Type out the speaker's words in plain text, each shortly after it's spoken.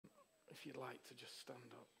if you'd like to just stand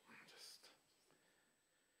up, just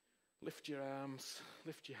lift your arms,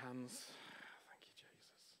 lift your hands. Thank you, Jesus.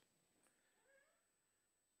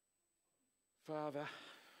 Father,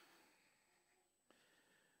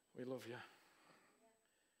 we love you.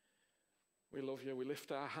 We love you. We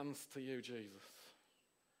lift our hands to you, Jesus.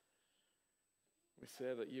 We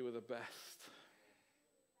say that you are the best,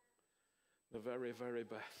 the very, very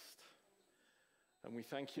best. And we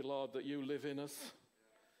thank you, Lord, that you live in us.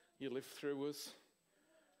 You live through us.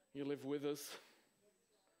 You live with us.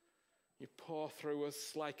 You pour through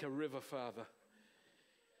us like a river, Father.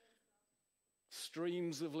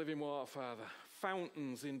 Streams of living water, Father.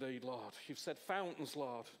 Fountains indeed, Lord. You've said fountains,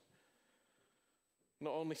 Lord.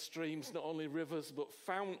 Not only streams, not only rivers, but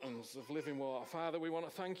fountains of living water. Father, we want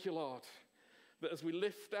to thank you, Lord, that as we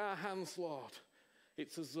lift our hands, Lord,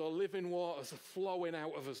 it's as though living waters are flowing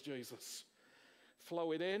out of us, Jesus.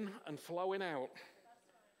 Flowing in and flowing out.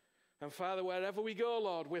 And Father, wherever we go,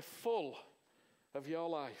 Lord, we're full of your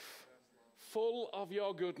life. Full of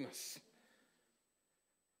your goodness.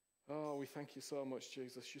 Oh, we thank you so much,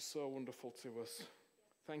 Jesus. You're so wonderful to us.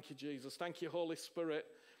 Thank you, Jesus. Thank you, Holy Spirit.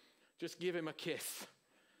 Just give him a kiss.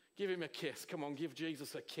 Give him a kiss. Come on, give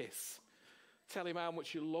Jesus a kiss. Tell him how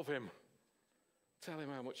much you love him. Tell him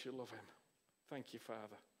how much you love him. Thank you,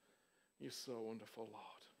 Father. You're so wonderful,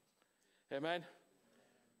 Lord. Amen.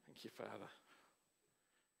 Thank you, Father.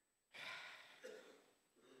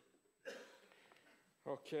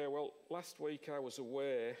 Okay, well, last week I was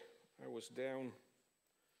away. I was down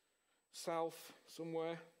south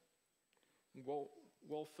somewhere,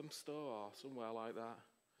 Walthamstow or somewhere like that.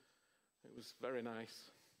 It was very nice.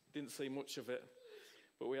 Didn't see much of it,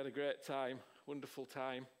 but we had a great time, wonderful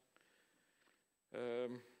time.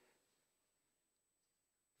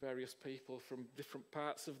 Various people from different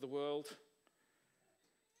parts of the world.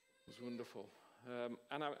 It was wonderful.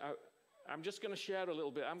 And I'm just going to share a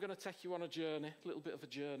little bit. I'm going to take you on a journey, a little bit of a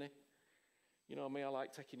journey. You know me, I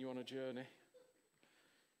like taking you on a journey.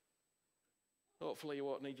 Hopefully you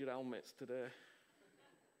won't need your helmets today.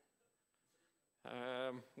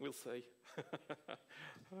 We'll see.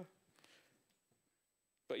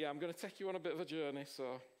 But yeah, I'm going to take you on a bit of a journey,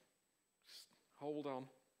 so just hold on.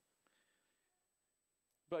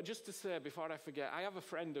 But just to say, before I forget, I have a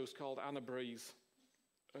friend who's called Anna Breeze,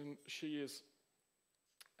 and she is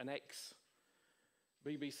an ex-BBC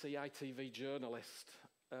ITV journalist,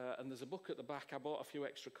 and there's a book at the back. I bought a few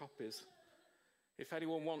extra copies. If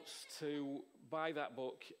anyone wants to buy that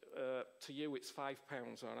book, to you it's £5,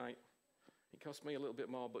 all right? It cost me a little bit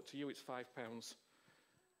more, but to you it's £5.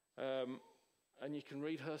 And you can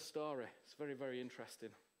read her story. It's very, very interesting.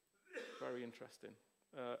 Very interesting.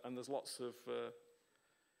 And there's lots of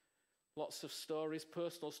stories,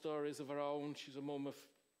 personal stories of her own. She's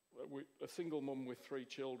a single mum with 3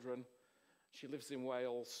 children. She lives in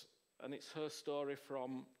Wales, and it's her story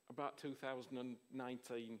from about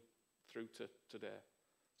 2019 through to today.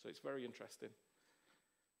 So it's very interesting.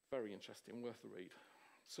 Very interesting, worth a read.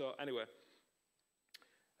 So anyway,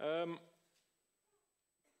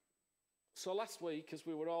 so last week, as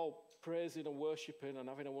we were all praising and worshipping and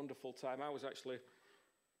having a wonderful time, I was actually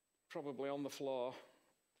probably on the floor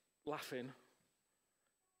laughing.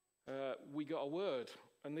 We got a word,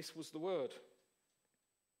 and this was the word.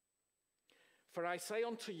 For I say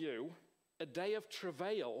unto you, a day of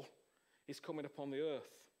travail is coming upon the earth.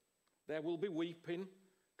 There will be weeping,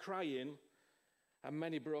 crying, and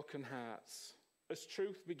many broken hearts, as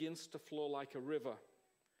truth begins to flow like a river.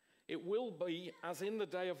 It will be as in the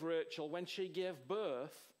day of Rachel when she gave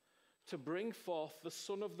birth to bring forth the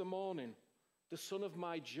son of the morning, the son of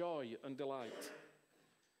my joy and delight.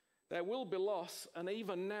 There will be loss, and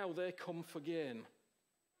even now they come for gain.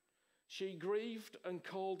 She grieved and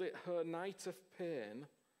called it her night of pain,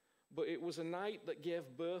 but it was a night that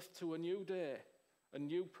gave birth to a new day, a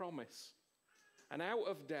new promise. And out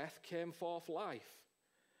of death came forth life.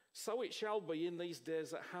 So it shall be in these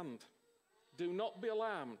days at hand. Do not be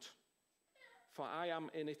alarmed, for I am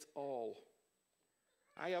in it all.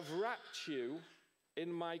 I have wrapped you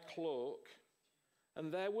in my cloak,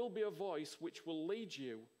 and there will be a voice which will lead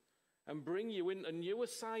you and bring you into new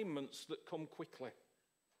assignments that come quickly.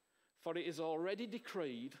 For it is already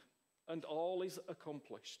decreed, and all is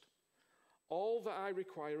accomplished. All that I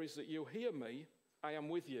require is that you hear me. I am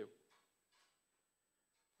with you.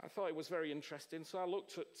 I thought it was very interesting, so I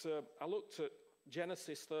looked at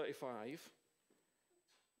Genesis 35,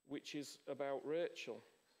 which is about Rachel.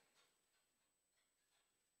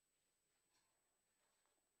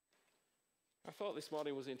 I thought this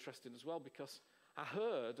morning was interesting as well because I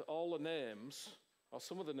heard all the names, or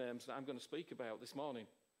some of the names that I'm going to speak about this morning,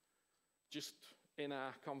 just in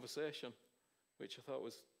our conversation, which I thought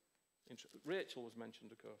was interesting. Rachel was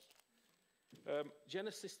mentioned, of course.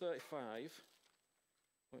 Genesis 35.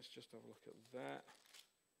 Let's just have a look at that.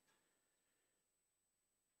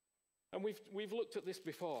 And we've looked at this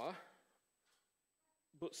before,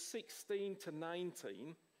 but 16 to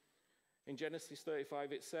 19 in Genesis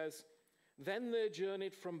 35 it says, "Then they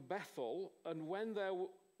journeyed from Bethel, and when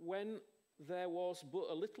there was but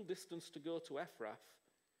a little distance to go to Ephrath,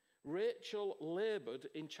 Rachel labored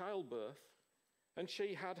in childbirth, and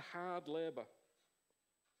she had hard labor.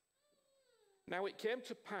 Now it came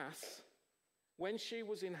to pass, when she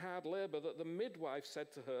was in hard labor, that the midwife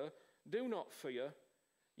said to her, 'Do not fear,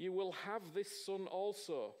 you will have this son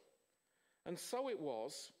also.' And so it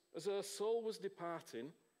was, as her soul was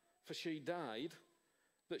departing, for she died,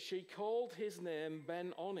 that she called his name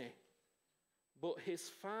Ben-Oni, but his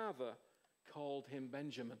father called him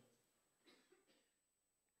Benjamin."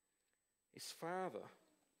 His father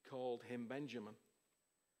called him Benjamin.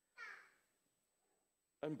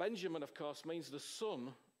 And Benjamin, of course, means the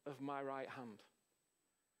son of my right hand.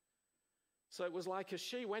 So it was like as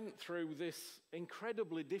she went through this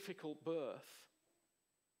incredibly difficult birth,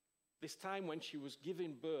 this time when she was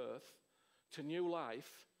giving birth to new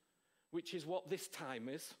life, which is what this time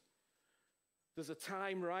is. There's a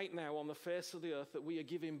time right now on the face of the earth that we are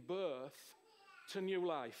giving birth to new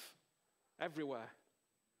life everywhere.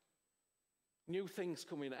 New things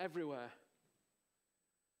coming everywhere.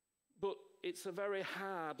 But it's a very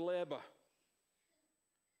hard labor.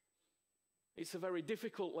 It's a very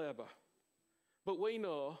difficult labor. But we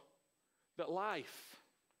know that life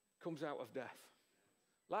comes out of death.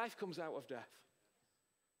 Life comes out of death.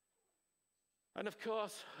 And of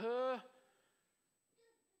course, her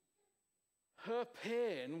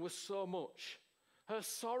pain was so much. Her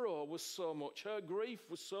sorrow was so much. Her grief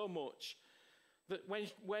was so much that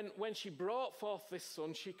when she brought forth this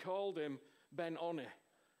son, she called him Ben-Oni,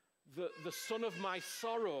 the son of my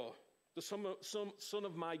sorrow, the son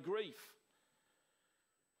of my grief.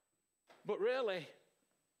 But really,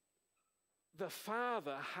 the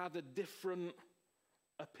father had a different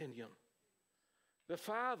opinion. The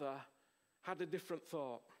father had a different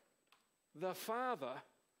thought. The father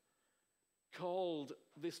called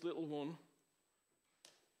this little one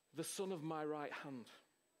the son of my right hand.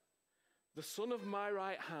 The son of my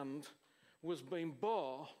right hand was being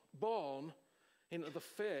born into the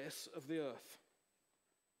face of the earth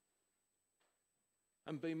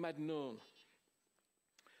and being made known.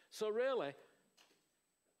 So really,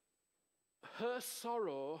 her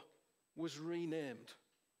sorrow was renamed.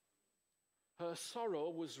 Her sorrow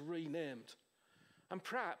was renamed. And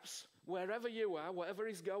perhaps wherever you are, whatever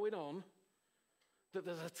is going on, that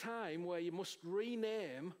there's a time where you must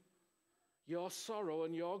rename your sorrow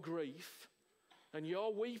and your grief and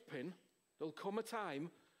your weeping. There'll come a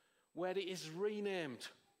time where it is renamed.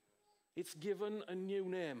 It's given a new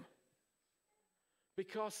name.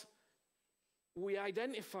 Because we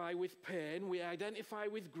identify with pain, we identify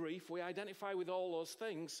with grief, we identify with all those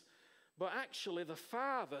things, but actually the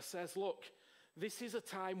Father says, look, this is a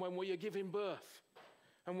time when we are giving birth,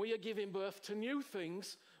 and we are giving birth to new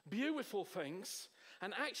things, beautiful things,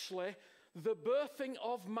 and actually the birthing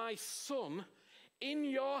of my son in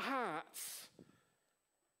your hearts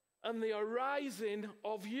and the arising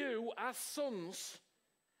of you as sons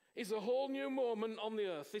is a whole new moment on the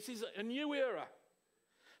earth. This is a new era.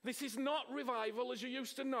 This is not revival as you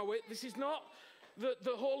used to know it. This is not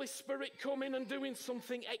the Holy Spirit coming and doing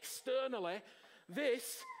something externally.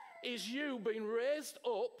 This is you being raised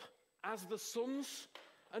up as the sons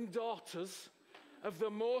and daughters of the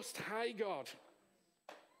Most High God.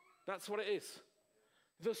 That's what it is.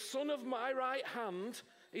 The son of my right hand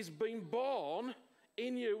is being born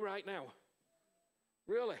in you right now.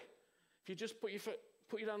 Really. If you just put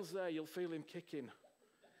your hands there, you'll feel him kicking.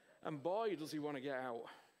 And boy, does he want to get out.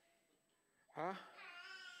 Huh?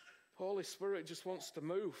 Holy Spirit just wants to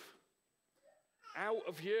move out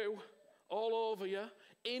of you, all over you,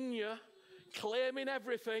 in you, claiming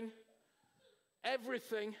everything, every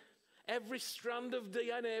strand of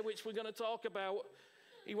DNA, which we're going to talk about.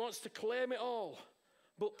 He wants to claim it all.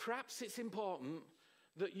 But perhaps it's important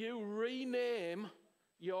that you rename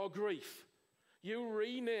your grief. You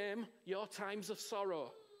rename your times of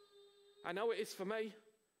sorrow. I know it is for me.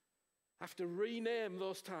 I have to rename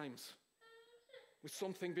those times with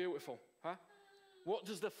something beautiful. Huh? What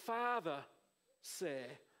does the Father say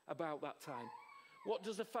about that time? What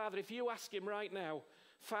does the Father, if you ask him right now,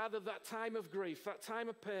 Father, that time of grief, that time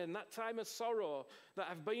of pain, that time of sorrow that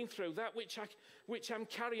I've been through, that which I'm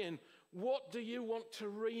carrying, what do you want to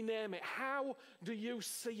rename it? How do you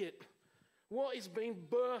see it? What is being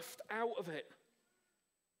birthed out of it?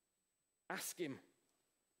 Ask him.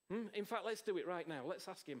 In fact, let's do it right now. Let's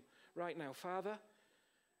ask him right now. Father,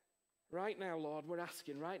 right now, Lord, we're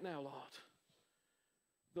asking right now, Lord,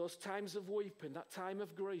 those times of weeping, that time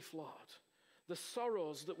of grief, Lord, the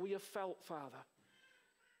sorrows that we have felt, Father.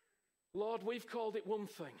 Lord, we've called it one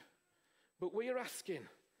thing, but we are asking,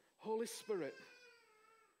 Holy Spirit,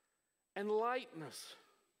 enlighten us.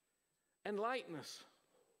 Enlighten us.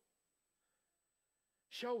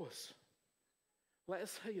 Show us. Let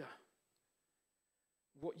us hear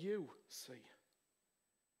what you see.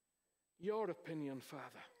 Your opinion, Father.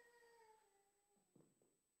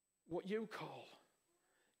 What you call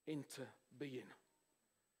into being.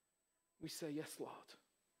 We say, yes, Lord.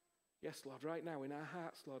 Yes, Lord. Right now in our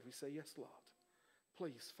hearts, Lord, we say, yes, Lord.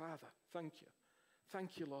 Please, Father, thank you.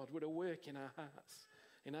 Thank you, Lord. We're awake in our hearts.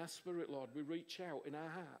 In our spirit, Lord, we reach out in our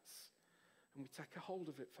hearts and we take a hold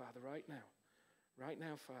of it, Father, right now. Right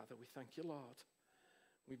now, Father, we thank you, Lord.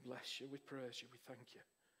 We bless you, we praise you, we thank you.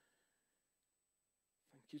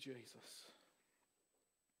 Thank you, Jesus.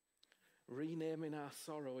 Renaming our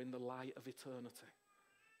sorrow in the light of eternity.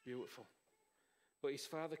 Beautiful. But his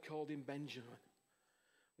father called him Benjamin.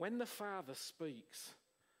 When the Father speaks,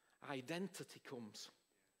 identity comes.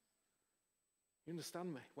 You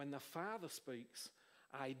understand me? When the Father speaks,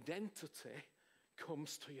 identity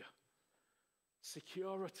comes to you.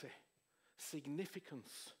 Security,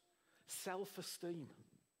 significance, self-esteem.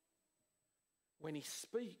 When he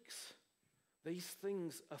speaks, these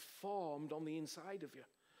things are formed on the inside of you.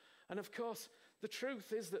 And of course, the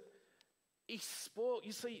truth is that he spoke.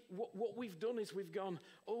 You see, what we've done is we've gone,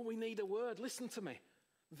 oh, we need a word. Listen to me.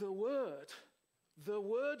 The word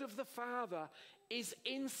of the Father is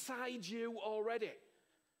inside you already.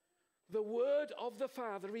 The word of the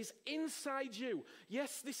Father is inside you.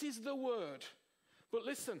 Yes, this is the word. But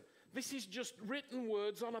listen, this is just written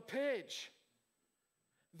words on a page.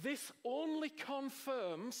 This only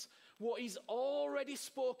confirms what is already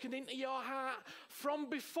spoken into your heart from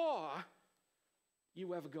before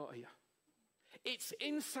you ever got here. It's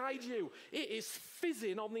inside you. It is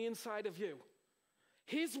fizzing on the inside of you.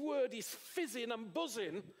 His word is fizzing and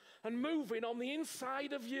buzzing and moving on the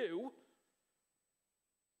inside of you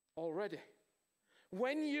already.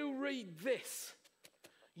 When you read this,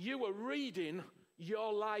 you are reading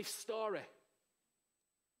your life story.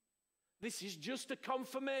 This is just a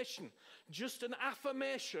confirmation, just an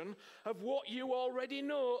affirmation of what you already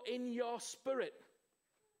know in your spirit.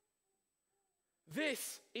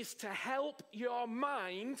 This is to help your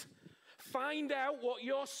mind find out what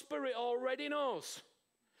your spirit already knows.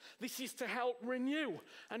 This is to help renew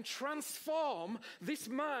and transform this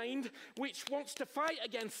mind which wants to fight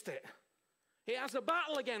against it. It has a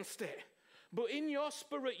battle against it. But in your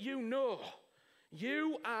spirit, you know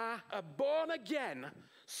you are a born-again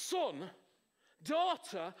son,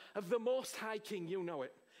 daughter of the Most High King. You know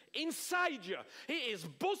it. Inside you, it is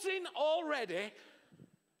buzzing already.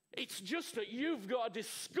 It's just that you've got to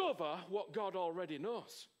discover what God already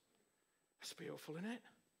knows. That's beautiful, isn't it?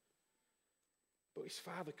 But his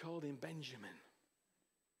father called him Benjamin.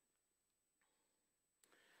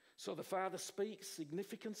 So the father speaks,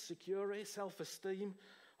 significance, security, self-esteem,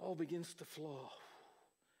 all begins to flow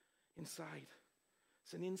inside.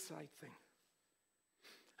 It's an inside thing.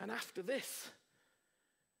 And after this,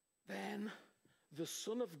 then the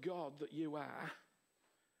Son of God that you are,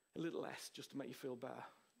 a little S just to make you feel better.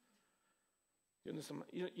 You understand?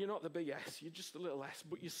 You're not the big S, you're just a little S,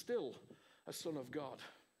 but you're still a son of God.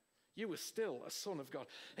 You were still a son of God.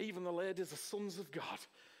 Even the ladies are sons of God.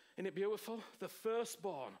 Isn't it beautiful? The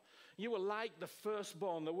firstborn. You were like the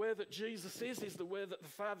firstborn. The way that Jesus is the way that the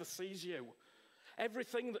Father sees you.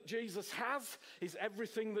 Everything that Jesus has is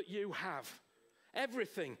everything that you have.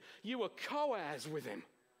 Everything. You were co-heirs with him.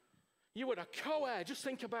 You were a co-heir. Just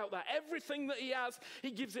think about that. Everything that he has,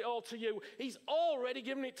 he gives it all to you. He's already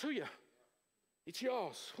given it to you. It's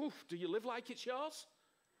yours. Oof, do you live like it's yours?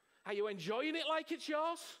 Are you enjoying it like it's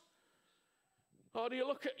yours? Or do you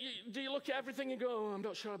look at everything and go, oh, I'm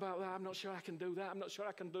not sure about that. I'm not sure I can do that. I'm not sure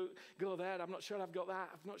I can go there. I'm not sure I've got that.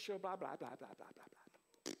 I'm not sure, blah, blah, blah, blah, blah, blah,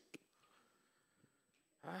 blah.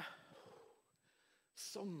 Huh?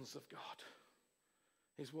 Sons of God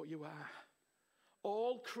is what you are.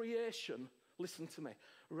 All creation, listen to me,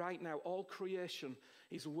 right now, all creation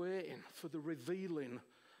is waiting for the revealing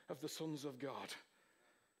of the sons of God.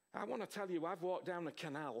 I want to tell you, I've walked down a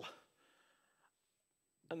canal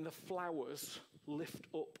and the flowers lift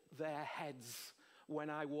up their heads when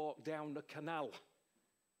I walk down the canal.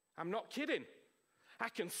 I'm not kidding. I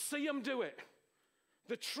can see them do it.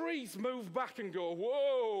 The trees move back and go,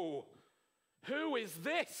 whoa, who is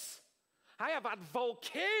this? I have had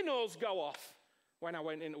volcanoes go off. when I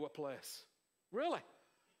went into a place. Really?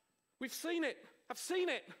 We've seen it. I've seen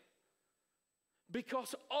it.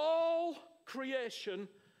 Because all creation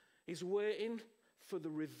is waiting for the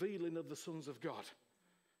revealing of the sons of God.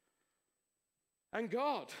 And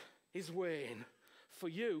God is waiting for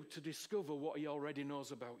you to discover what he already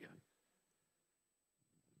knows about you.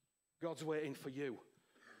 God's waiting for you.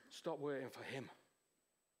 Stop waiting for him.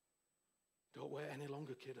 Don't wait any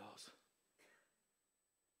longer, kiddos.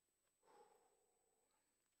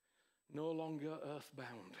 No longer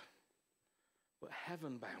earthbound, but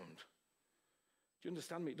heaven-bound. Do you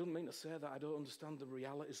understand me? It doesn't mean to say that I don't understand the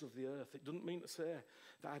realities of the earth. It doesn't mean to say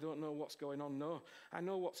that I don't know what's going on. No, I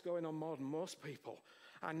know what's going on more than most people.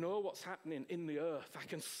 I know what's happening in the earth. I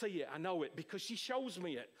can see it. I know it because she shows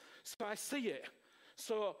me it. So I see it.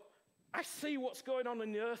 So I see what's going on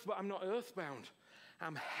in the earth, but I'm not earthbound.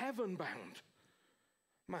 I'm heaven-bound.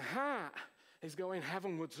 My heart is going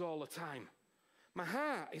heavenwards all the time. My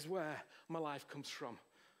heart is where my life comes from.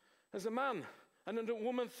 As a man and a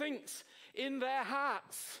woman thinks in their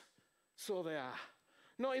hearts, so they are.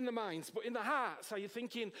 Not in the minds, but in the hearts. Are you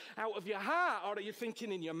thinking out of your heart or are you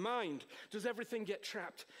thinking in your mind? Does everything get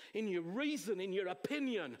trapped in your reason, in your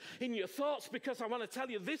opinion, in your thoughts? Because I want to tell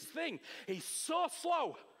you, this thing is so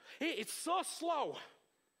slow. It's so slow.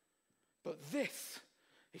 But this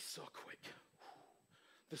is so quick.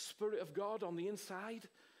 The Spirit of God on the inside,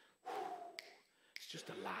 it's just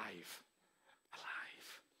alive.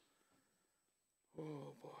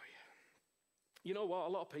 Oh, boy. You know what? A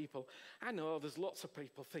lot of people, I know there's lots of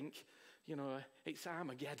people think, it's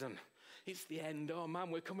Armageddon. It's the end. Oh,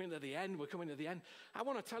 man, we're coming to the end. We're coming to the end. I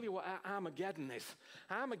want to tell you what Armageddon is.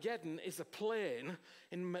 Armageddon is a plain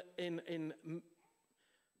in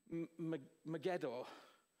Megiddo.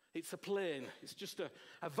 It's a plain. It's just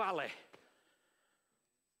a valley.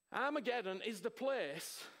 Armageddon is the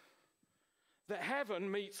place that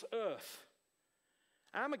heaven meets earth.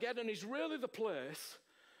 Armageddon is really the place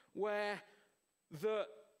where the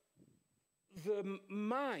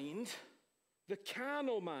mind, the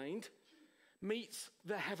carnal mind, meets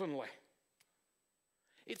the heavenly.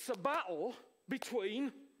 It's a battle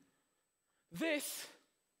between this,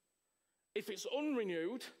 if it's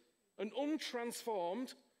unrenewed and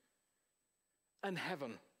untransformed, and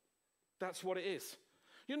heaven. That's what it is.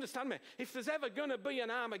 You understand me? If there's ever going to be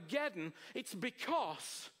an Armageddon, it's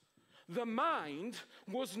because the mind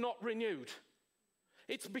was not renewed.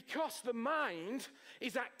 It's because the mind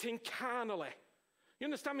is acting carnally. You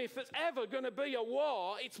understand me? If there's ever going to be a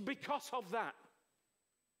war, it's because of that.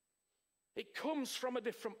 It comes from a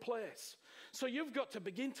different place. So you've got to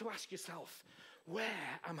begin to ask yourself, where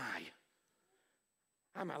am I?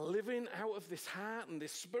 Am I living out of this heart and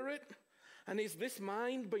this spirit? And is this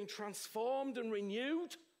mind being transformed and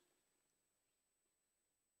renewed?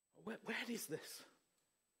 Where is this?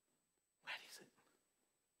 Where is it?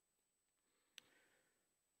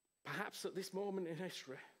 Perhaps at this moment in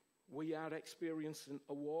history, we are experiencing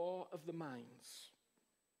a war of the minds.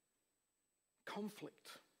 Conflict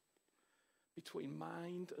between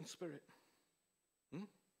mind and spirit.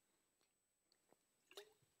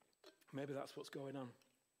 Maybe that's what's going on.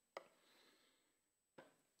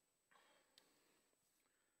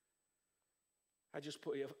 I just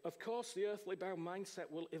put here, of course, the earthly bound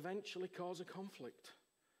mindset will eventually cause a conflict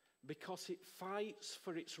because it fights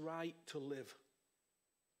for its right to live.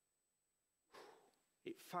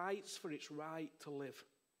 It fights for its right to live.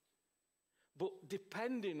 But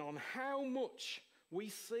depending on how much we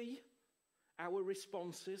see our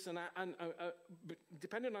responses and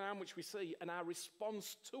depending on how much we see and our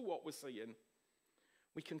response to what we're seeing,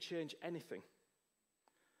 we can change anything.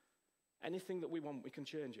 Anything that we want, we can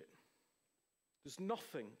change it. There's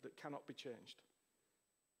nothing that cannot be changed.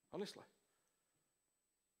 Honestly.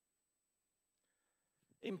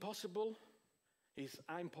 Impossible is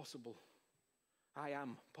I'm possible. I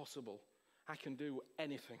am possible. I can do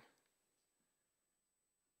anything.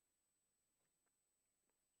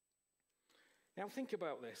 Now think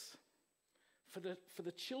about this. For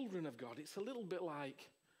the children of God, it's a little bit like,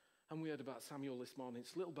 and we heard about Samuel this morning,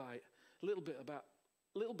 it's a little bit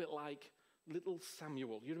like little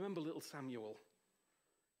Samuel. You remember little Samuel?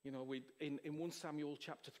 In 1 Samuel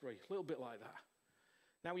chapter 3, a little bit like that.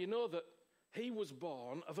 Now you know that he was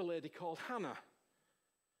born of a lady called Hannah.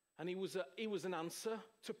 And he was an answer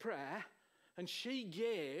to prayer. And she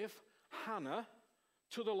gave Hannah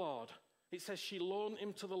to the Lord. It says she loaned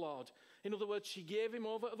him to the Lord. In other words, she gave him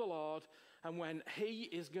over to the Lord. And when he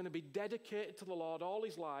is going to be dedicated to the Lord all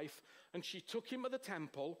his life, and she took him to the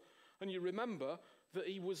temple, and you remember that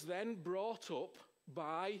he was then brought up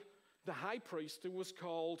by the high priest who was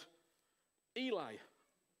called Eli.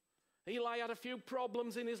 Eli had a few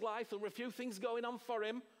problems in his life. There were a few things going on for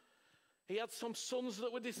him. He had some sons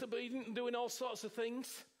that were disobedient and doing all sorts of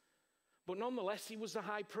things. But nonetheless, he was the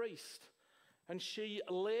high priest. And she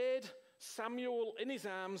laid Samuel in his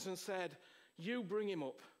arms and said, you bring him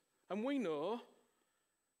up. And we know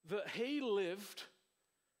that he lived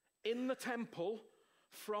in the temple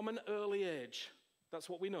from an early age. That's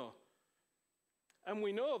what we know. And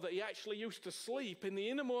we know that he actually used to sleep in the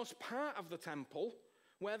innermost part of the temple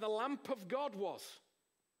where the lamp of God was.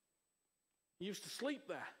 He used to sleep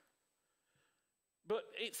there. But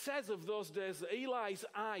it says of those days that Eli's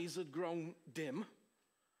eyes had grown dim,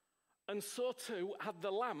 and so too had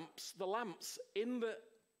the lamps. The lamps in the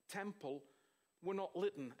temple were not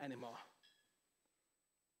lit anymore.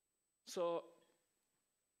 So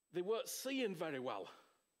they weren't seeing very well.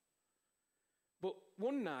 But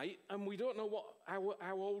one night, and we don't know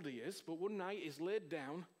how old he is, but one night he's laid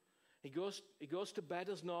down, he goes to bed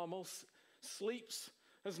as normal, sleeps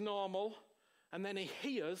as normal, and then he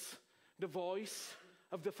hears the voice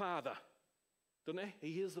of the Father. Doesn't he?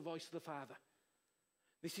 He hears the voice of the Father.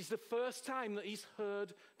 This is the first time that he's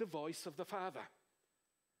heard the voice of the Father.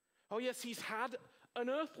 Oh yes, he's had an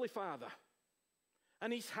earthly father,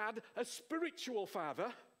 and he's had a spiritual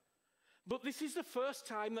father, but this is the first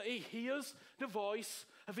time that he hears the voice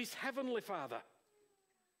of his heavenly Father.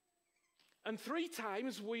 And 3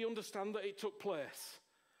 times we understand that it took place.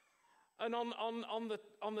 And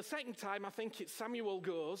on the second time, I think it's Samuel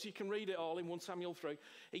goes, you can read it all in 1 Samuel 3,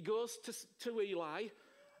 he goes to Eli,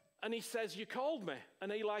 and he says, you called me.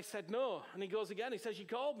 And Eli said, no. And he goes again, he says, you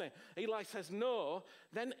called me. Eli says, no.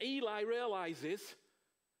 Then Eli realizes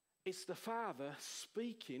it's the Father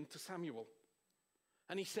speaking to Samuel.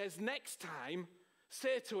 And he says, next time,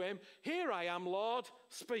 say to him, here I am, Lord,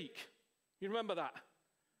 speak. You remember that?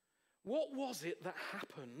 What was it that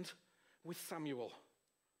happened with Samuel?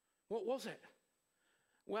 What was it?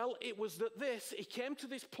 Well, it was that he came to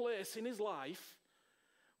this place in his life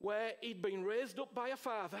where he'd been raised up by a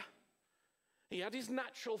father. He had his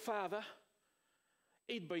natural father.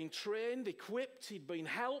 He'd been trained, equipped, he'd been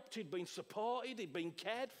helped, he'd been supported, he'd been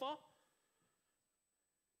cared for.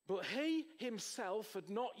 But he himself had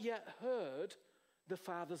not yet heard the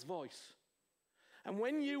Father's voice. And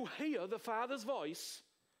when you hear the Father's voice,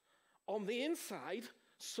 on the inside,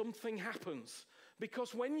 something happens.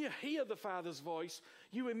 Because when you hear the Father's voice,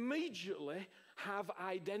 you immediately have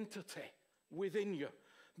identity within you.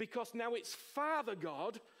 Because now it's Father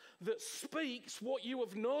God that speaks what you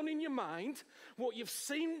have known in your mind, what you've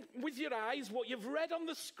seen with your eyes, what you've read on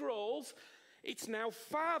the scrolls. It's now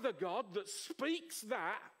Father God that speaks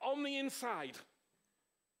that on the inside.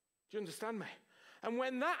 Do you understand me? And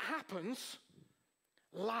when that happens,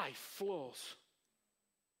 life flows.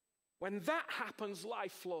 When that happens,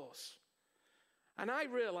 life flows. And I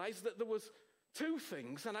realized that there was 2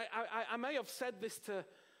 things, and I may have said this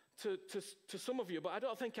to some of you, but I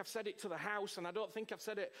don't think I've said it to the house, and I don't think I've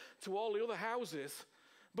said it to all the other houses.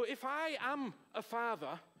 But if I am a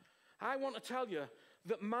father, I want to tell you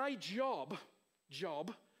that my job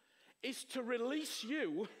is to release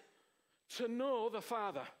you to know the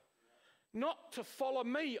Father, not to follow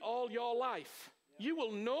me all your life. You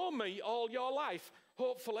will know me all your life,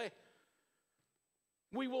 hopefully.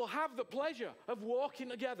 We will have the pleasure of walking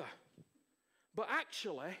together. But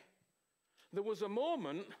actually, there was a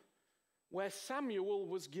moment where Samuel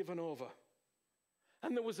was given over.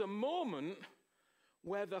 And there was a moment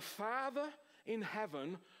where the Father in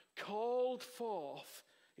heaven called forth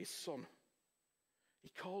his Son. He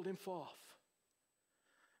called him forth.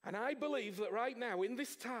 And I believe that right now, in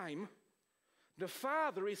this time, the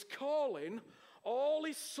Father is calling all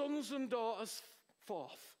his sons and daughters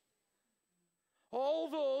forth. All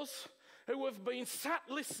those who have been sat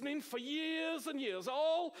listening for years and years,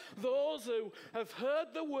 all those who have heard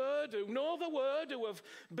the word, who know the word, who have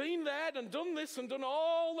been there and done this and done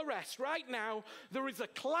all the rest. Right now, there is a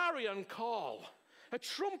clarion call, a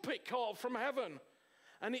trumpet call from heaven.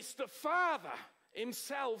 And it's the Father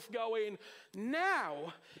himself going,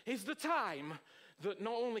 now is the time that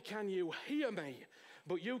not only can you hear me,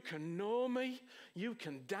 but you can know me, you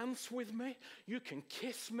can dance with me, you can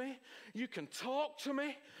kiss me, you can talk to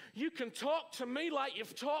me. You can talk to me like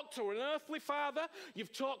you've talked to an earthly father,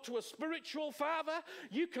 you've talked to a spiritual father.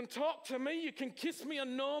 You can talk to me, you can kiss me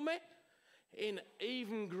and know me in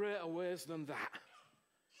even greater ways than that.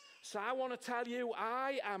 So I want to tell you,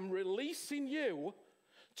 I am releasing you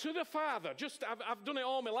to the Father. I've done it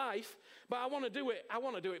all my life, but I want to do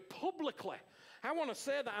it publicly. I want to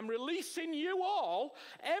say that I'm releasing you all,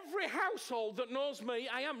 every household that knows me,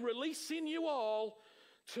 I am releasing you all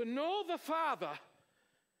to know the Father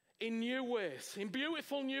in new ways, in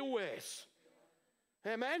beautiful new ways.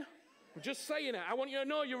 Amen? I'm just saying it. I want you to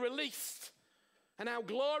know you're released and how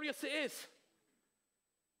glorious it is.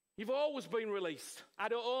 You've always been released. I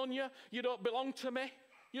don't own you. You don't belong to me.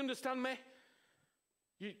 You understand me?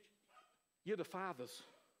 You're the Father's.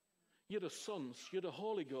 You're the Son's. You're the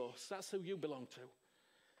Holy Ghost. That's who you belong to.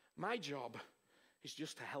 My job is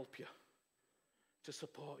just to help you, to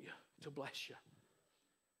support you, to bless you,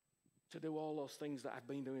 to do all those things that I've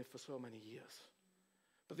been doing for so many years.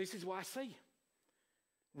 But this is what I see.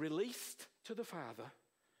 Released to the Father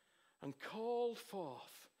and called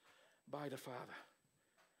forth by the Father.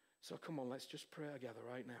 So come on, let's just pray together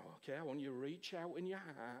right now, okay? I want you to reach out in your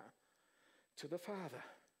heart to the Father.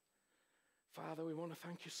 Father, we want to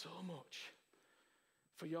thank you so much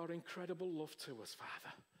for your incredible love to us,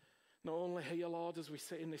 Father. Not only here, Lord, as we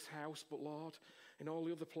sit in this house, but Lord, in all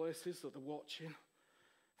the other places that they're watching.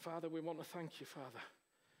 Father, we want to thank you, Father,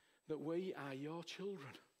 that we are your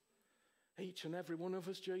children. Each and every one of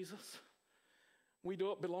us, Jesus. We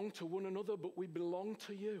don't belong to one another, but we belong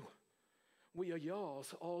to you. We are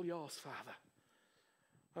yours, all yours, Father.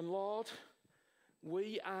 And Lord,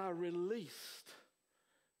 we are released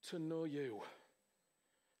to know you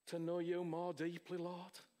more deeply,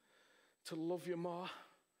 Lord, to love you more.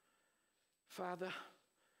 Father,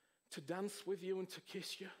 to dance with you and to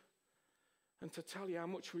kiss you and to tell you how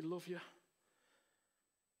much we love you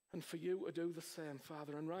and for you to do the same,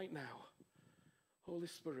 Father. And right now, Holy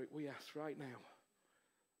Spirit, we ask right now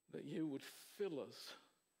that you would fill us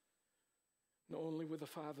not only with the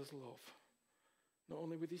Father's love, not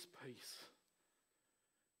only with his peace,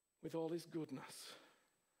 with all his goodness,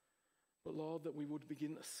 but Lord, that we would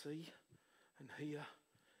begin to see and hear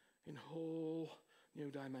in whole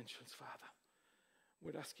new dimensions, Father.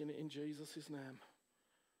 We're asking it in Jesus' name.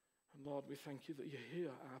 And Lord, we thank you that you hear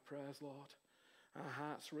our prayers, Lord. Our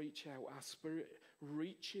hearts reach out, our spirit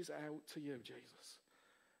reaches out to you, Jesus.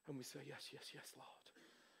 And we say, yes, yes, yes, Lord.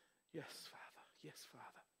 Yes, Father. Yes,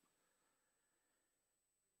 Father.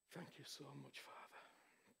 Thank you so much, Father.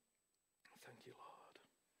 Thank you, Lord.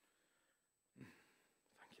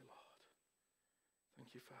 Thank you, Lord.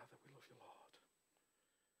 Thank you, Father. We love you, Lord.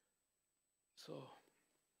 So,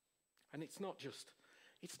 and it's not just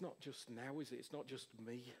now, is it? It's not just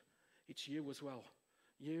me. It's you as well.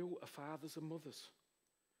 You are fathers and mothers.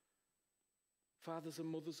 Fathers and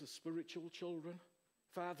mothers of spiritual children.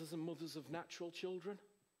 Fathers and mothers of natural children.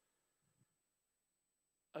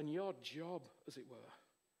 And your job, as it were,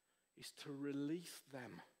 is to release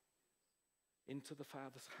them into the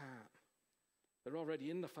Father's heart. They're already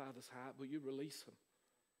in the Father's heart, but you release them.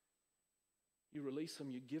 You release them,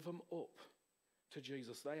 you give them up to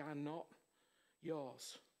Jesus. They are not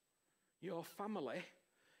yours. Your family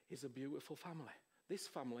is a beautiful family. This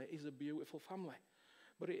family is a beautiful family.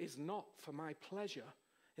 But it is not for my pleasure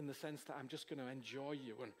in the sense that I'm just going to enjoy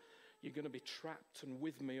you and you're going to be trapped and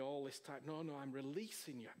with me all this time. No, I'm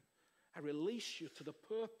releasing you. I release you to the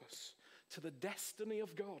purpose, to the destiny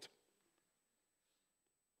of God.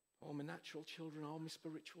 All my natural children, all my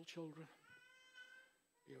spiritual children.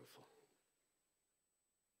 Beautiful.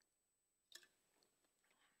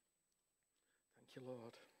 Thank you,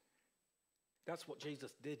 Lord. That's what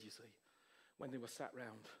Jesus did, you see, when they were sat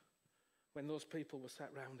round. When those people were sat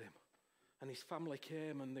round him. And his family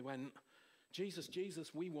came and they went, Jesus,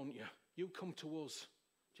 Jesus, we want you. You come to us.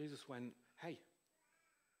 Jesus went, hey,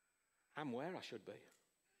 I'm where I should be.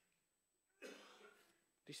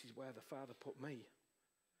 This is where the Father put me.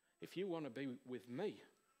 If you want to be with me,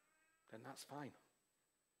 then that's fine.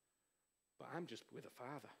 But I'm just with the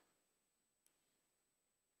Father.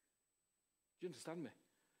 Do you understand me?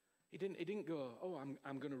 He didn't go, oh,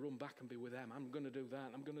 I'm going to run back and be with them. I'm going to do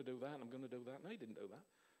that, I'm going to do that, I'm going to do that. No, he didn't do that.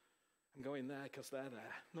 I'm going there because they're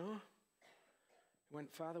there. No. He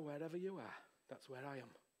went, Father, wherever you are, that's where I am.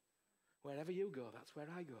 Wherever you go, that's where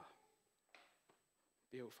I go.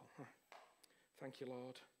 Beautiful. Huh? Thank you,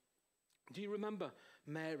 Lord. Do you remember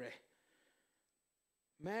Mary?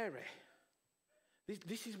 Mary.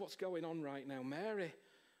 This is what's going on right now. Mary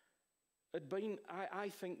had been, I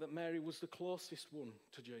think that Mary was the closest one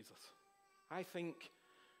to Jesus. I think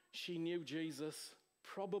she knew Jesus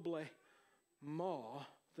probably more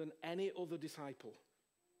than any other disciple.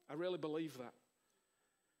 I really believe that.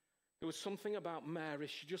 There was something about Mary,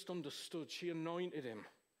 she just understood. She anointed him.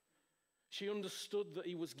 She understood that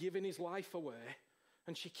he was giving his life away,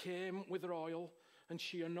 and she came with her oil, and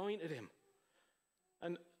she anointed him.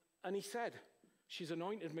 And he said, she's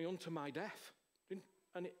anointed me unto my death.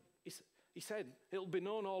 And he said, it'll be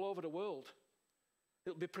known all over the world.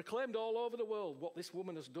 It'll be proclaimed all over the world what this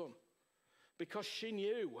woman has done. Because she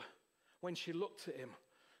knew when she looked at him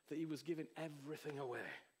that he was giving everything away.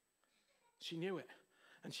 She knew it,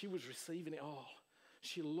 and she was receiving it all.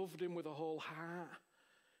 She loved him with a whole heart.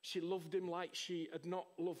 She loved him like she had not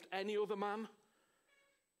loved any other man.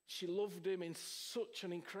 She loved him in such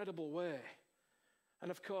an incredible way.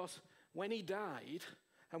 And of course, when he died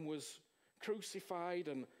and was crucified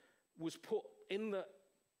and was put in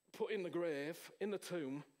the grave, in the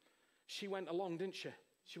tomb, she went along, didn't she?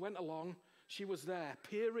 She went along. She was there,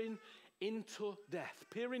 peering into death,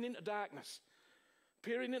 peering into darkness.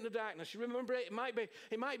 Peering into darkness. You remember it? It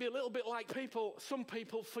might be a little bit like some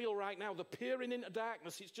people feel right now. They're peering into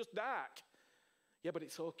darkness. It's just dark. Yeah, but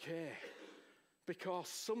it's okay. Because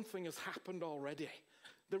something has happened already.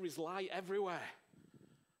 There is light everywhere.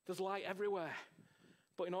 There's light everywhere.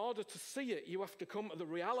 But in order to see it, you have to come to the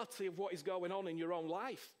reality of what is going on in your own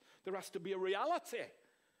life. There has to be a reality.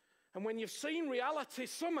 And when you've seen reality,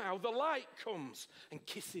 somehow the light comes and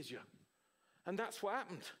kisses you. And that's what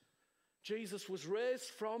happened. Jesus was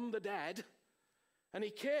raised from the dead, and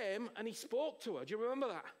he came and he spoke to her. Do you remember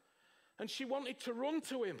that? And she wanted to run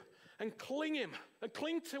to him and cling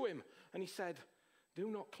to him. And he said,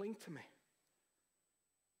 do not cling to me.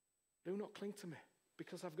 Do not cling to me,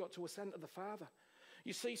 because I've got to ascend to the Father.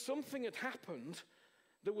 You see, something had happened.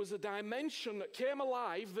 There was a dimension that came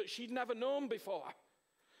alive that she'd never known before.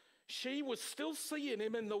 She was still seeing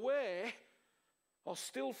him in the way, or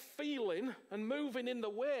still feeling and moving in the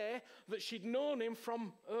way that she'd known him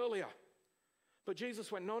from earlier. But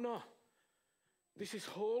Jesus went, no. This is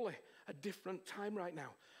wholly a different time right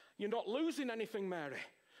now. You're not losing anything, Mary.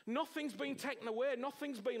 Nothing's been taken away.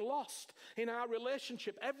 Nothing's been lost in our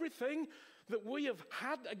relationship. Everything that we have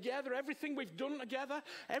had together, everything we've done together,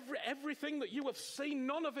 everything that you have seen,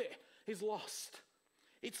 none of it is lost.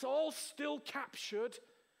 It's all still captured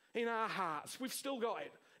in our hearts. We've still got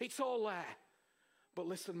it. It's all there. But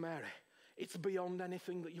listen, Mary, it's beyond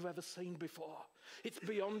anything that you've ever seen before. It's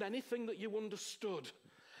beyond anything that you understood.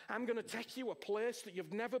 I'm going to take you a place that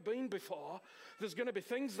you've never been before. There's going to be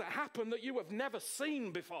things that happen that you have never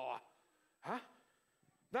seen before. Huh?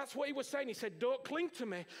 That's what he was saying. He said, don't cling to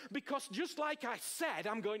me, because just like I said,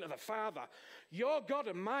 I'm going to the Father. Your God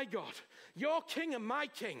and my God. Your King and my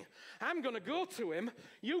King. I'm going to go to him.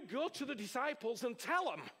 You go to the disciples and tell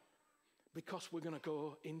them, because we're going to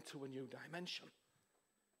go into a new dimension.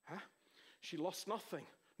 Huh? She lost nothing.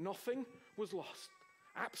 Nothing was lost.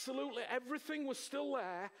 Absolutely everything was still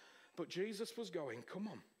there, but Jesus was going, come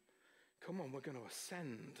on, we're going to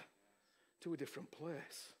ascend to a different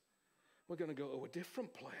place. We're going to go to a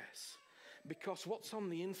different place, because what's on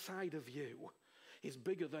the inside of you is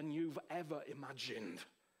bigger than you've ever imagined.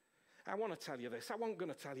 I want to tell you this. I wasn't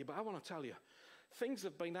going to tell you, but I want to tell you. Things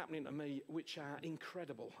have been happening to me which are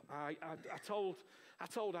incredible. I told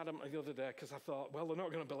Adam the other day, because I thought, well, they're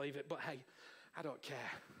not going to believe it, but hey, I don't care.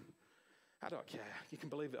 I don't care. You can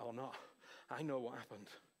believe it or not. I know what happened.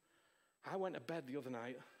 I went to bed the other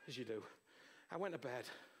night, as you do. I went to bed,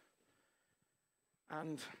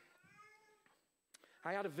 and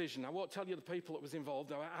I had a vision. I won't tell you the people that was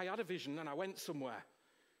involved. I had a vision, and I went somewhere.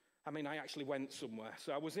 I actually went somewhere.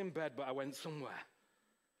 So I was in bed, but I went somewhere.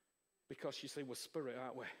 Because, you see, we're spirit,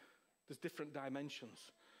 aren't we? There's different dimensions.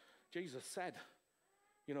 Jesus said,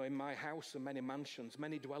 in my house are many mansions,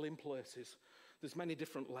 many dwelling places. There's many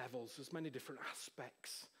different levels. There's many different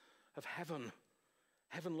aspects of heaven,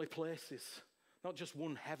 heavenly places. Not just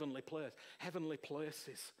one heavenly place, heavenly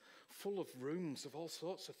places full of rooms of all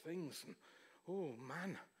sorts of things. And, oh,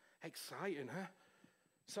 man, exciting, huh?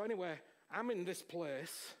 So anyway, I'm in this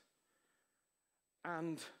place,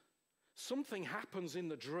 and something happens in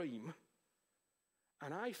the dream,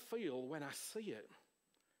 and I feel when I see it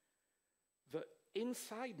that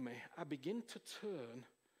inside me I begin to turn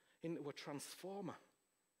into a transformer.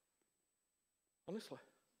 Honestly,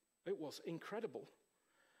 it was incredible.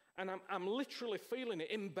 And I'm literally feeling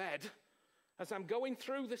it in bed as I'm going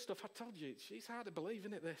through this stuff. I told you, it's hard to believe,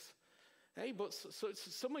 isn't it, this? Hey, but so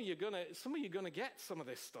some of you gonna get some of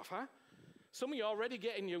this stuff, huh? Some of you are already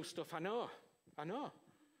getting new stuff. I know.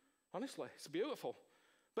 Honestly, it's beautiful.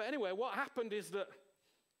 But anyway, what happened is that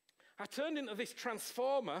I turned into this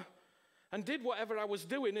transformer and did whatever I was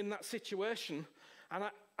doing in that situation. And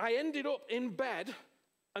I ended up in bed,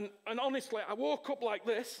 and honestly, I woke up like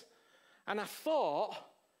this, and I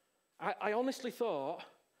honestly thought,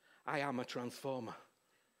 I am a transformer.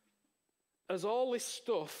 As all this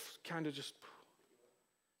stuff kind of just,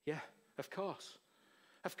 yeah, of course,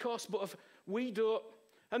 but if we don't,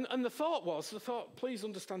 and the thought, please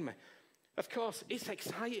understand me, of course, it's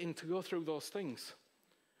exciting to go through those things.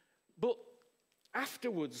 But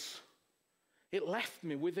afterwards, it left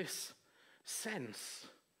me with this sense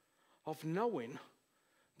of knowing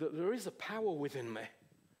that there is a power within me.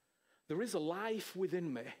 There is a life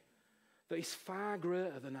within me that is far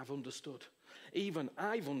greater than I've understood. Even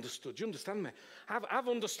I've understood. Do you understand me? I've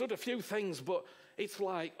understood a few things, but it's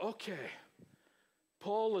like, okay,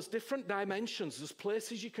 Paul, there's different dimensions. There's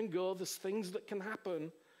places you can go. There's things that can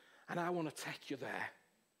happen. And I want to take you there.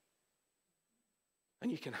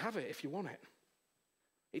 And you can have it if you want it.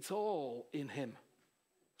 It's all in him.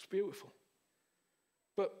 It's beautiful.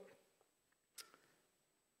 But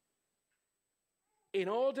in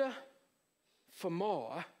order for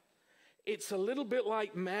more, it's a little bit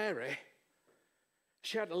like Mary.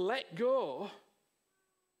 She had to let go,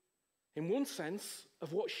 in one sense,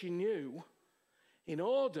 of what she knew in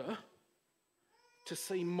order to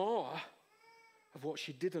see more of what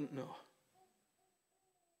she didn't know.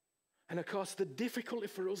 And of course, the difficulty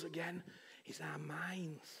for us again is our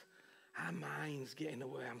minds getting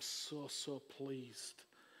away. I'm so pleased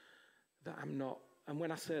that I'm not, and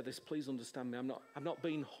when I say this, please understand me, I'm not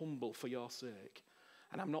being humble for your sake,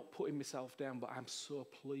 and I'm not putting myself down, but I'm so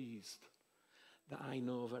pleased that I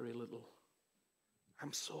know very little.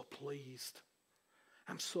 I'm so pleased.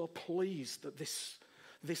 I'm so pleased that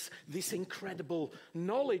this incredible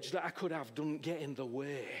knowledge that I could have doesn't get in the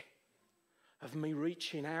way of me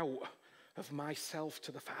reaching out of myself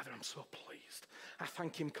to the Father. I'm so pleased. I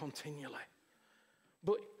thank him continually.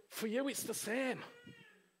 But for you, it's the same.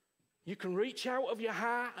 You can reach out of your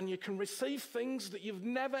heart and you can receive things that you've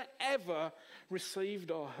never, ever received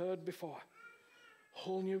or heard before.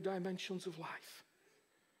 Whole new dimensions of life.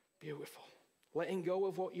 Beautiful. Letting go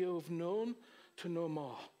of what you have known to know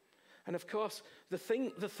more. And of course, the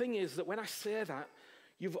thing is that when I say that,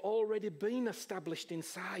 you've already been established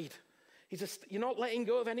inside. You're not letting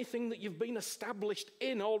go of anything that you've been established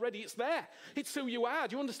in already. It's there. It's who you are.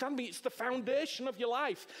 Do you understand me? It's the foundation of your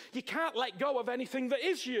life. You can't let go of anything that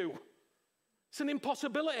is you. It's an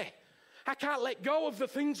impossibility. I can't let go of the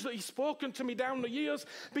things that he's spoken to me down the years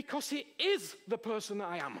because it is the person that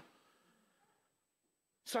I am.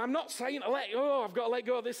 So I'm not saying I've got to let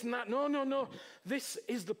go of this and that. No. This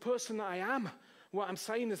is the person that I am. What I'm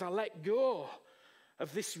saying is I let go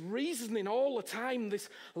of this reasoning all the time, this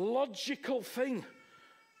logical thing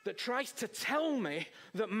that tries to tell me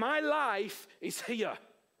that my life is here.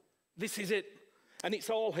 This is it. And it's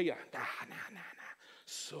all here. Nah.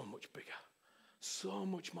 So much bigger. So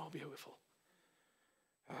much more beautiful.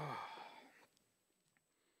 Oh.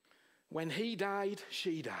 When he died,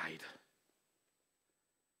 she died.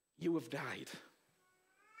 You have died.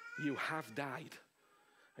 You have died.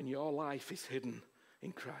 And your life is hidden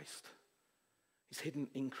in Christ. It's hidden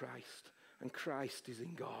in Christ. And Christ is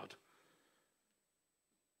in God.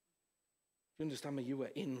 You understand me? You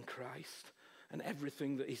are in Christ. And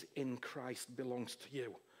everything that is in Christ belongs to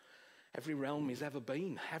you. Every realm he's ever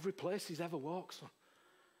been. Every place he's ever walked on.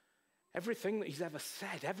 Everything that he's ever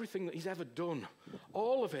said. Everything that he's ever done.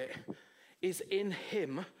 All of it is in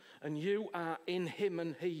him. And you are in him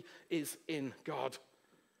and he is in God.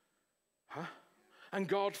 And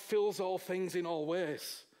God fills all things in all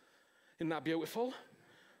ways. Isn't that beautiful?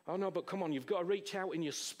 Oh no, but come on, you've got to reach out in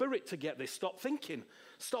your spirit to get this. Stop thinking.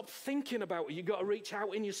 Stop thinking about it. You've got to reach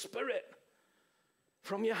out in your spirit.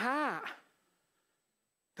 From your heart.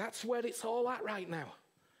 That's where it's all at right now.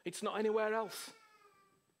 It's not anywhere else.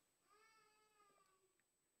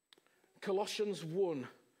 Colossians 1,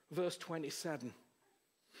 verse 27.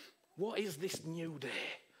 What is this new day?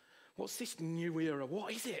 What's this new era?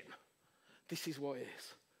 What is it? This is what it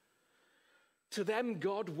is. To them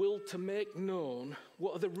God willed to make known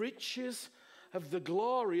what are the riches of the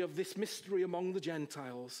glory of this mystery among the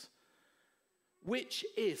Gentiles, which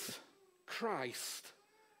is Christ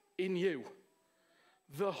in you,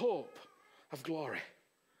 the hope of glory.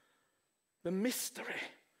 The mystery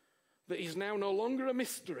that is now no longer a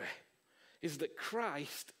mystery is that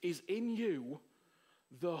Christ is in you,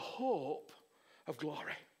 the hope of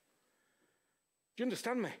glory. Do you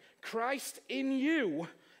understand me? Christ in you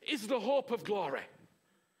is the hope of glory.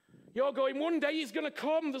 You're going, one day he's going to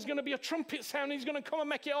come, there's going to be a trumpet sound, he's going to come and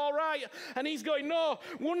make it all right. And he's going, no,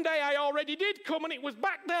 one day I already did come and it was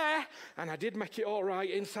back there, and I did make it all right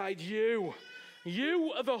inside you.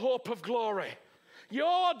 You are the hope of glory.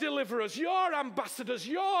 You're deliverers, you're ambassadors,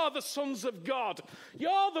 you're the sons of God.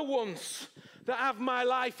 You're the ones that have my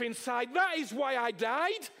life inside. That is why I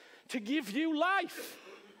died, to give you life,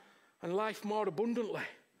 and life more abundantly.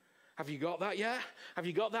 Have you got that yet? Have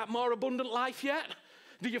you got that more abundant life yet?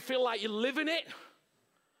 Do you feel like you're living it?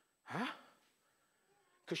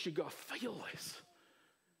 Because you've got to feel this.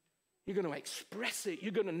 You're going to express it.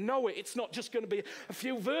 You're going to know it. It's not just going to be a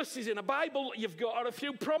few verses in a Bible that you've got or a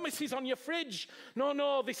few promises on your fridge.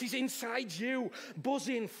 No, this is inside you,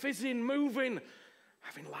 buzzing, fizzing, moving,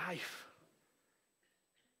 having life.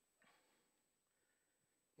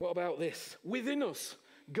 What about this? Within us,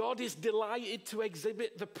 God is delighted to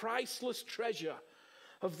exhibit the priceless treasure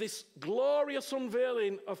of this glorious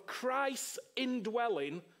unveiling of Christ's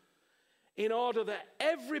indwelling in order that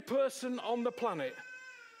every person on the planet,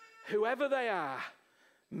 whoever they are,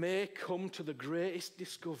 may come to the greatest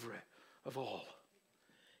discovery of all.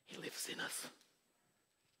 He lives in us.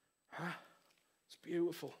 It's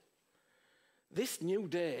beautiful. This new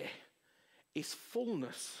day is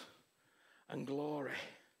fullness and glory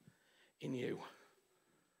in you.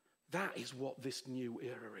 That is what this new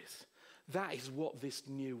era is. That is what this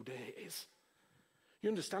new day is. You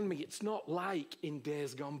understand me? It's not like in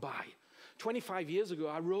days gone by. 25 years ago,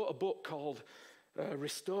 I wrote a book called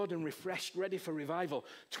Restored and Refreshed, Ready for Revival.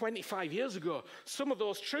 25 years ago, some of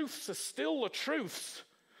those truths are still the truths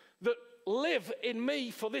that live in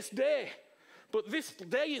me for this day. But this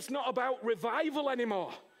day is not about revival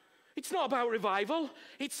anymore. It's not about revival.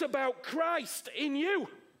 It's about Christ in you.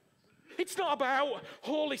 It's not about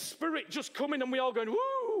Holy Spirit just coming and we all going,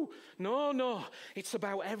 woo. No. It's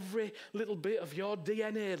about every little bit of your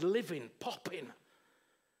DNA living, popping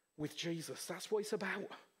with Jesus. That's what it's about.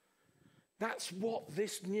 That's what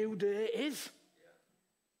this new day is.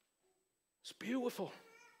 It's beautiful.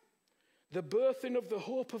 The birthing of the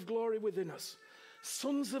hope of glory within us.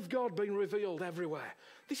 Sons of God being revealed everywhere.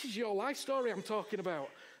 This is your life story I'm talking about.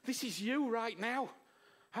 This is you right now.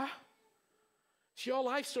 It's your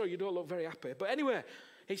life story. You don't look very happy. But anyway,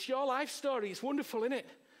 it's your life story. It's wonderful, isn't it?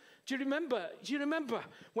 Do you remember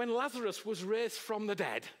when Lazarus was raised from the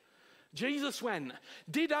dead? Jesus went,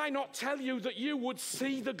 did I not tell you that you would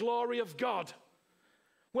see the glory of God?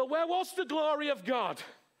 Well, where was the glory of God?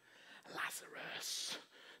 Lazarus.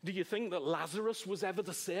 Do you think that Lazarus was ever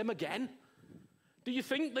the same again? Do you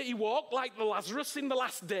think that he walked like the Lazarus in the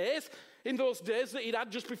last days, in those days that he'd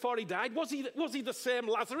had just before he died? Was he the same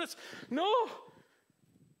Lazarus? No.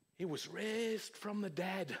 He was raised from the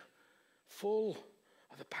dead, full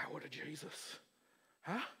of the power of Jesus.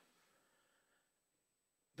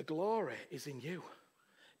 The glory is in you.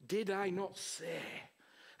 Did I not say,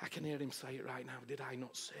 I can hear him say it right now, did I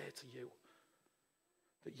not say to you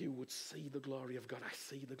that you would see the glory of God? I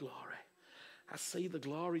see the glory. I see the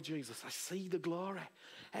glory, Jesus. I see the glory.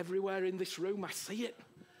 Everywhere in this room, I see it.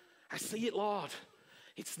 I see it, Lord.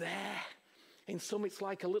 It's there. In some, it's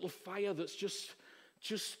like a little fire that's just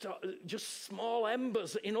small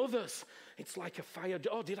embers. In others, it's like a fire.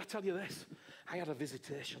 Oh, did I tell you this? I had a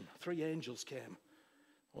visitation. 3 angels came.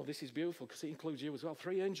 Oh, this is beautiful because it includes you as well.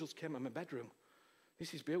 3 angels came in my bedroom.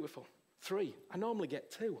 This is beautiful. 3. I normally get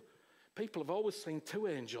 2. People have always seen 2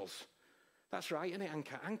 angels. That's right, isn't it,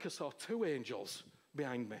 Anchor? Anchor saw 2 angels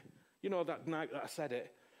behind me. You know that night that I said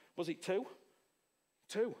it. Was it 2?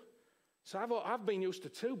 2. So I've been used to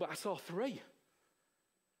 2, but I saw 3.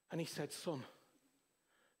 And he said, son,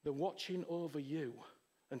 they're watching over you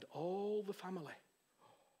and all the family.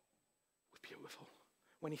 It was beautiful.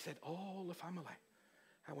 When he said all the family,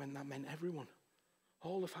 I went, that meant everyone.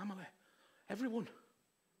 All the family. Everyone.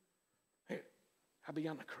 I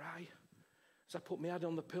began to cry as I put my head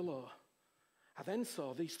on the pillow. I then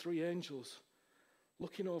saw these 3 angels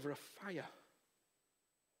looking over a fire.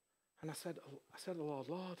 And I said to the Lord,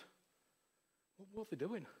 what are they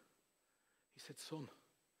doing? He said, son,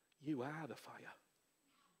 you are the fire.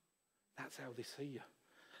 That's how they see you.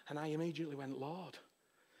 And I immediately went, Lord,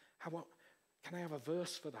 can I have a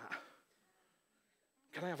verse for that?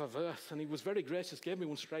 Can I have a verse? And he was very gracious, gave me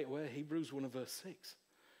one straight away. Hebrews 1 verse 6. It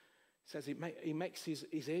says he makes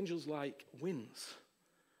his angels like winds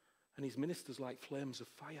and his ministers like flames of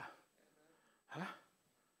fire.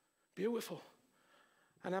 Beautiful.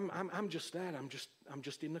 And I'm just there. I'm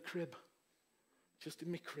just in the crib. Just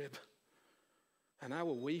in my crib. And I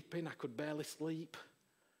was weeping. I could barely sleep.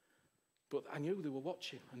 But I knew they were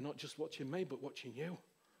watching. And not just watching me, but watching you.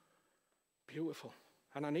 Beautiful.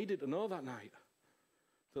 And I needed to know that night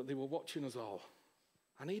that they were watching us all.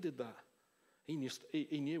 I needed that. He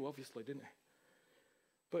knew, obviously, didn't he?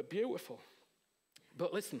 But beautiful.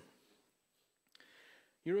 But listen.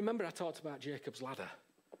 You remember I talked about Jacob's ladder.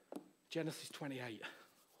 Genesis 28.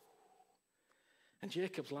 And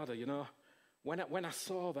Jacob's ladder, you know, when I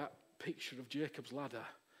saw that picture of Jacob's ladder,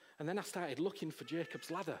 and then I started looking for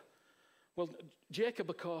Jacob's ladder. Well, Jacob,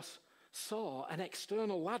 of course, saw an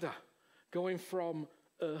external ladder going from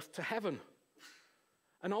earth to heaven.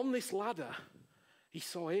 And on this ladder, he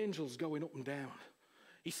saw angels going up and down.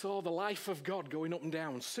 He saw the life of God going up and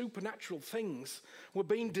down. Supernatural things were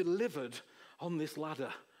being delivered on this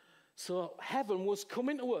ladder. So heaven was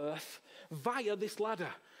coming to earth via this ladder.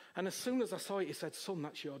 And as soon as I saw it, he said, son,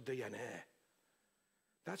 that's your DNA.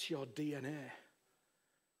 That's your DNA.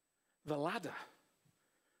 The ladder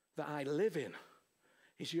that I live in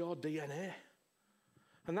is your DNA.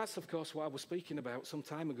 And that's, of course, what I was speaking about some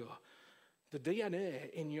time ago. The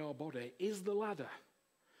DNA in your body is the ladder.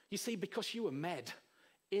 You see, because you were made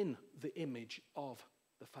in the image of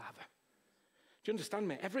the Father. Do you understand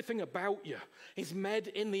me? Everything about you is made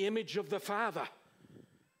in the image of the Father.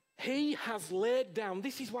 He has laid down.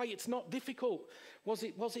 This is why it's not difficult. Was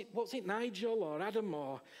it Nigel or Adam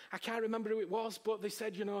or I can't remember who it was, but they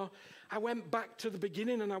said, I went back to the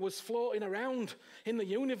beginning and I was floating around in the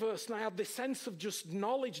universe and I had this sense of just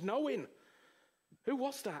knowledge, knowing. Who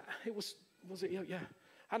was that? Was it you? Yeah.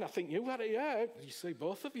 And I think you had it, yeah. You see,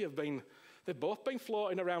 both of you they've both been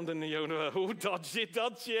floating around in the universe. Oh, dodgy.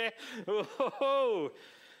 Oh.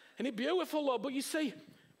 Isn't it beautiful, Lord? But you see,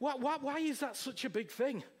 why is that such a big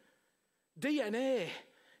thing? DNA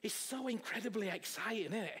is so incredibly exciting,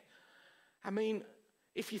 isn't it? I mean,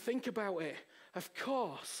 if you think about it, of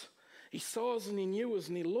course, he saw us and he knew us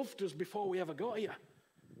and he loved us before we ever got here.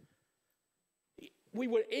 We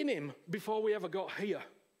were in him before we ever got here.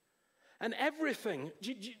 And everything,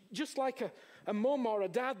 just like a mum or a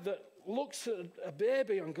dad that looks at a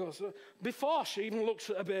baby and goes, before she even looks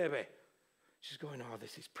at a baby, she's going, oh,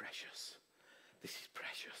 this is precious. This is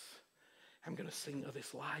precious. I'm going to sing of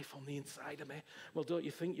this life on the inside of me. Well, don't you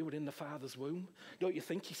think you were in the Father's womb? Don't you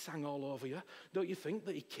think he sang all over you? Don't you think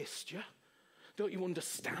that he kissed you? Don't you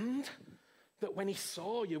understand that when he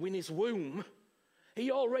saw you in his womb, he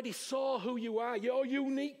already saw who you are? You're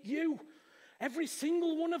unique you. Every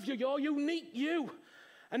single one of you, you're unique you.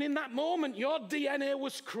 And in that moment, your DNA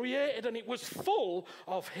was created and it was full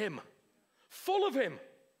of him. Full of him.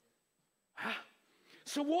 Huh?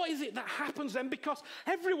 So what is it that happens then? Because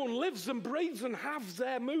everyone lives and breathes and has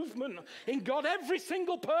their movement in God. Every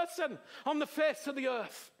single person on the face of the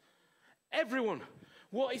earth. Everyone.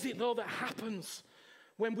 What is it though that happens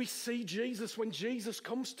when we see Jesus, when Jesus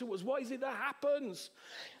comes to us? What is it that happens?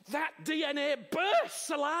 That DNA bursts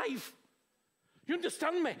alive. You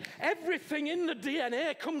understand me? Everything in the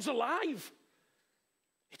DNA comes alive.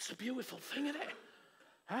 It's a beautiful thing, isn't it?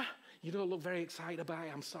 Huh? You don't look very excited about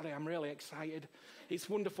it. I'm sorry, I'm really excited. It's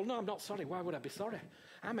wonderful. No, I'm not sorry. Why would I be sorry?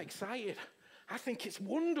 I'm excited. I think it's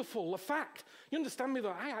wonderful, the fact. You understand me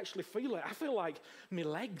though? I actually feel it. I feel like my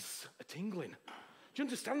legs are tingling. Do you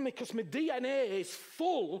understand me? Because my DNA is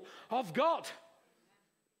full of God.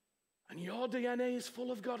 And your DNA is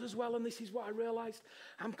full of God as well. And this is what I realized.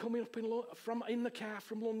 I'm coming up in the car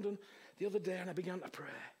from London the other day and I began to pray.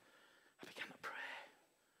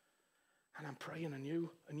 And I'm praying a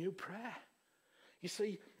new prayer. You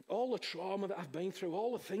see, all the trauma that I've been through,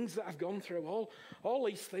 all the things that I've gone through, all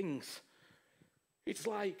these things, it's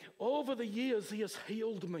like over the years he has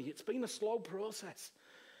healed me. It's been a slow process.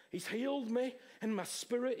 He's healed me in my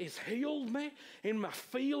spirit. He's healed me in my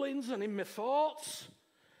feelings and in my thoughts.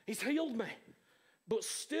 He's healed me. But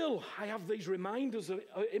still, I have these reminders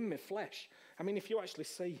in my flesh. I mean, if you actually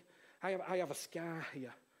see, I have a scar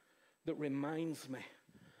here that reminds me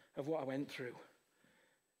of what I went through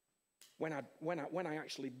when I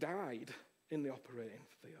actually died in the operating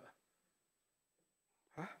theatre.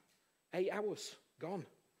 Huh? 8 hours gone.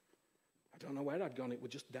 I don't know where I'd gone. It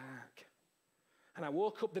was just dark. And I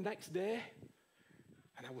woke up the next day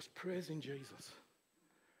and I was praising Jesus.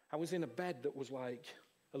 I was in a bed that was like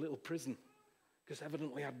a little prison because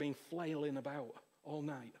evidently I'd been flailing about all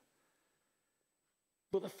night.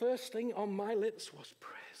 But the first thing on my lips was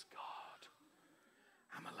praise God.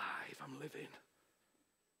 I'm alive, I'm living.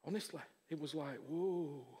 Honestly, it was like,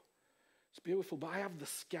 whoa, it's beautiful. But I have the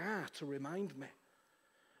scar to remind me.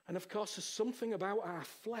 And of course, there's something about our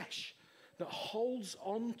flesh that holds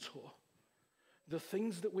on to the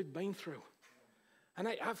things that we've been through. And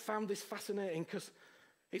I've found this fascinating because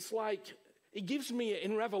it's like, he gives me it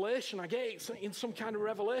in Revelation. I get it in some kind of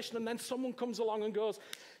revelation, and then someone comes along and goes,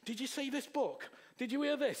 did you see this book? Did you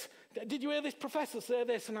hear this? Did you hear this professor say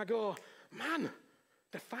this? And I go, man,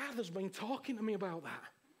 the Father's been talking to me about that.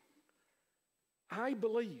 I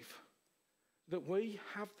believe that we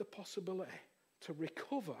have the possibility to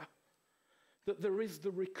recover, that there is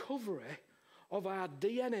the recovery of our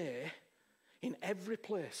DNA in every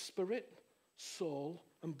place, spirit, soul,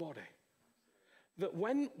 and body. That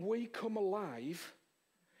when we come alive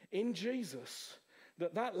in Jesus,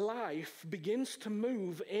 that life begins to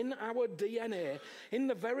move in our DNA, in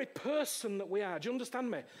the very person that we are. Do you understand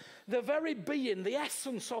me? The very being, the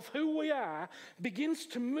essence of who we are, begins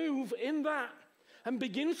to move in that and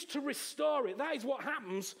begins to restore it. That is what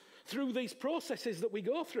happens through these processes that we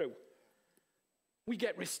go through. We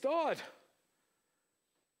get restored.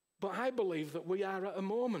 But I believe that we are at a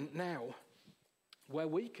moment now where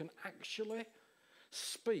we can actually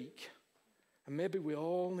speak, and maybe we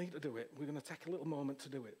all need to do it. We're going to take a little moment to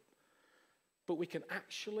do it. But we can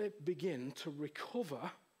actually begin to recover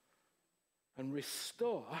and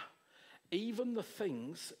restore even the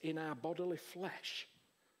things in our bodily flesh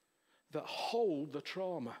that hold the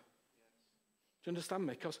trauma. Do you understand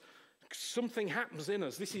me? Because something happens in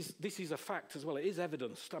us. This is a fact as well. It is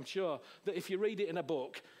evidenced. I'm sure that if you read it in a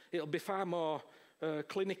book, it'll be far more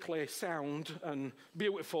clinically sound and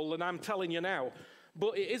beautiful than I'm telling you now.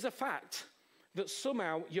 But it is a fact that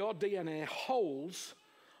somehow your DNA holds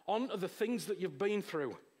onto the things that you've been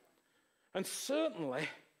through. And certainly,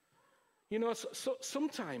 you know,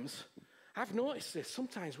 sometimes, I've noticed this,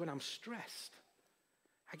 sometimes when I'm stressed,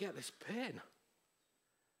 I get this pain.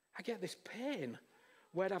 I get this pain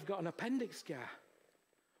where I've got an appendix scar.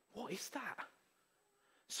 What is that?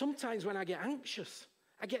 Sometimes when I get anxious,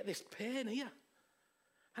 I get this pain here.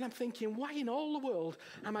 And I'm thinking, why in all the world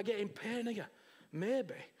am I getting pain here?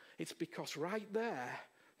 Maybe it's because right there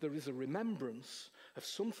is a remembrance of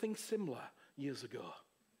something similar years ago.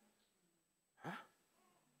 Huh?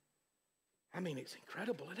 I mean, it's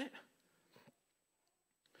incredible, isn't it?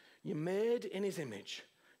 You're made in his image.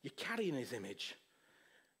 You're carrying his image.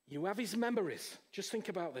 You have his memories. Just think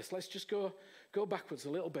about this. Let's just go backwards a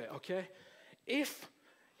little bit, okay? If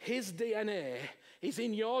his DNA is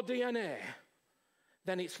in your DNA,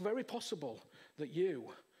 then it's very possible that you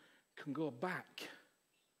can go back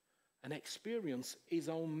and experience his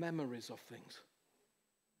own memories of things.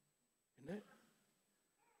 Isn't it?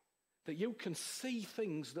 That you can see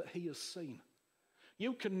things that he has seen.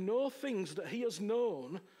 You can know things that he has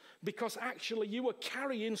known because actually you are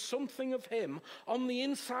carrying something of him on the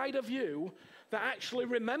inside of you that actually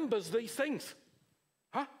remembers these things.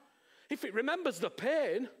 Huh? If it remembers the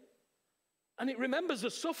pain and it remembers the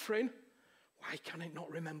suffering, why can it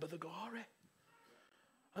not remember the glory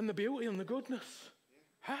and the beauty and the goodness?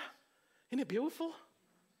 Huh? Isn't it beautiful?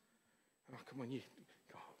 Oh,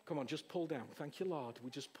 come on, just pull down. Thank you, Lord.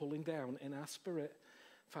 We're just pulling down in our spirit.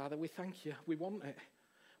 Father, we thank you. We want it.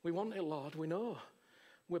 We want it, Lord. We know.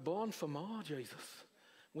 We're born for more, Jesus.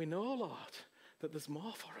 We know, Lord, that there's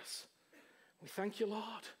more for us. We thank you,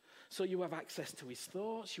 Lord. So you have access to his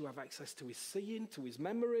thoughts. You have access to his seeing, to his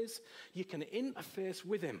memories. You can interface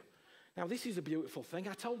with him. Now, this is a beautiful thing.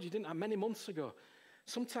 I told you, didn't I, many months ago.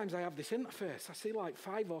 Sometimes I have this interface. I see like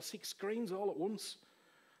 5 or 6 screens all at once.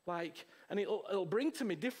 And it'll bring to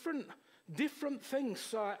me different things.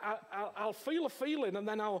 So I'll feel a feeling, and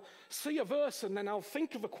then I'll see a verse, and then I'll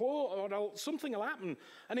think of a quote, or something will happen.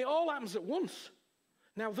 And it all happens at once.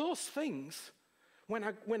 Now, those things, when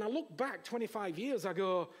I look back 25 years, I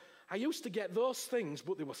go, I used to get those things,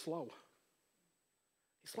 but they were slow.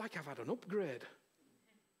 It's like I've had an upgrade.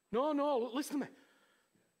 No, listen to me.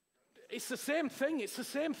 It's the same thing. It's the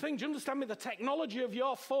same thing. Do you understand me? The technology of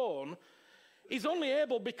your phone is only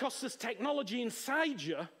able because there's technology inside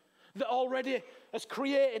you that already has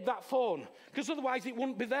created that phone. Because otherwise it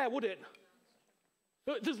wouldn't be there, would it?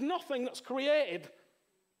 There's nothing that's created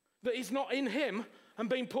that is not in him and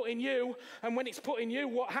being put in you. And when it's put in you,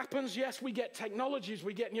 what happens? Yes, we get technologies.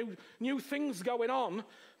 We get new things going on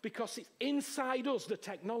because it's inside us. The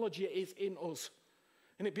technology is in us.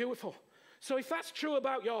 Isn't it beautiful? So if that's true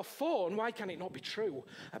about your phone, why can it not be true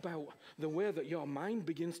about the way that your mind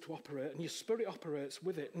begins to operate and your spirit operates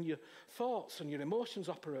with it and your thoughts and your emotions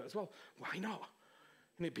operate as well? Why not?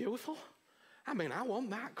 Isn't it beautiful? I mean, I want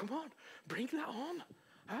that. Come on, bring that on.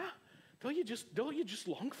 Huh? Don't you just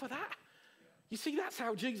long for that? You see, that's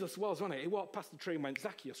how Jesus was, wasn't it? He walked past the tree and went,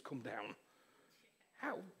 Zacchaeus, come down.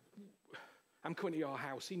 How? I'm coming to your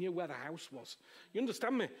house. He knew where the house was. You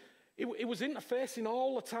understand me? He was interfacing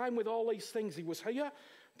all the time with all these things. He was here,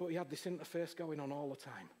 but he had this interface going on all the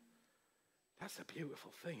time. That's a beautiful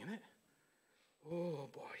thing, isn't it? Oh,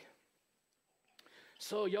 boy.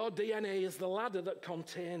 So your DNA is the ladder that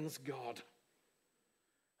contains God.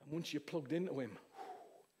 And once you're plugged into him,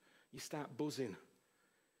 you start buzzing.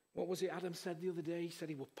 What was it Adam said the other day? He said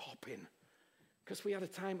he would pop in. Because we had a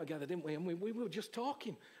time together, didn't we? And we were just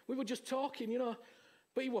talking. We were just talking, you know.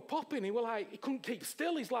 But he was popping. He was like, he couldn't keep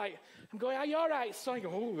still. He's like, I'm going, are you all right, son? I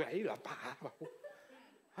go, oh, right.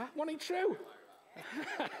 Huh? Wasn't it true?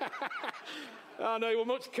 Oh, no, you were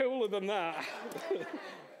much cooler than that.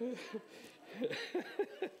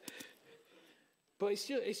 But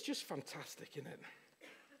it's just fantastic, isn't it?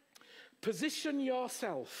 Position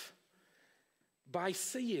yourself by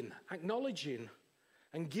seeing, acknowledging,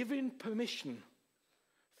 and giving permission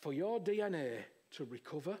for your DNA to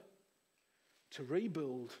recover, to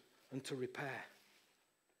rebuild, and to repair.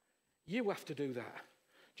 You have to do that.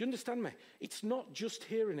 Do you understand me? It's not just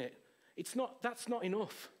hearing it. That's not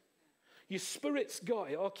enough. Your spirit's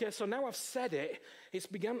got it. Okay, so now I've said it, it's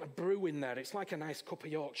begun to brew in there. It's like a nice cup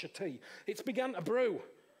of Yorkshire tea. It's begun to brew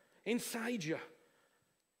inside you.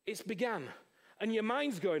 It's began. And your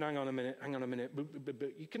mind's going, hang on a minute.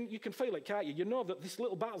 But you can feel it, can't you? You know that this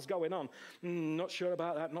little battle's going on. Not sure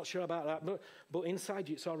about that. But inside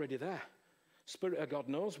you, it's already there. Spirit of God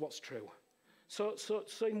knows what's true. So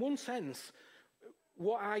in one sense,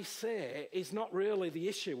 what I say is not really the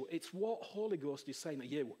issue. It's what Holy Ghost is saying to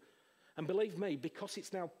you. And believe me, because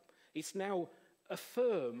it's now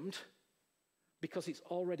affirmed, because it's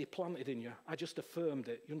already planted in you. I just affirmed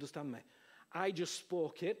it. You understand me? I just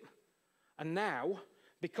spoke it. And now,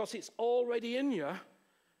 because it's already in you,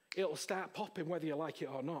 it'll start popping whether you like it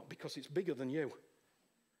or not, because it's bigger than you.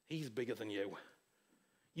 He's bigger than you.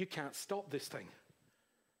 You can't stop this thing.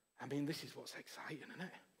 I mean, this is what's exciting, isn't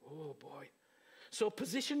it? Oh, boy. So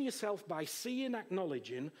position yourself by seeing,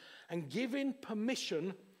 acknowledging, and giving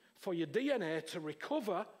permission for your DNA to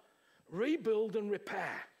recover, rebuild, and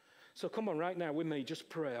repair. So come on right now with me, just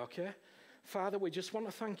pray, okay? Father, we just want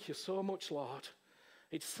to thank you so much, Lord.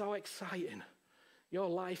 It's so exciting. Your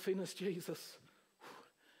life in us, Jesus.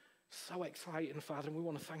 So exciting, Father, and we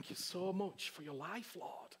want to thank you so much for your life,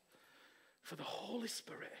 Lord, for the Holy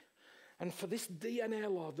Spirit, and for this DNA,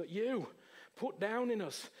 Lord, that you put down in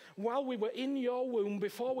us while we were in your womb,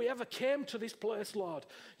 before we ever came to this place, Lord.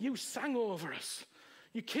 You sang over us.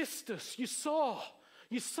 You kissed us. You saw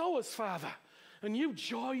us, Father, and you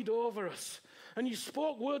joyed over us, and you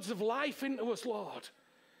spoke words of life into us, Lord.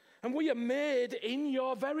 And we are made in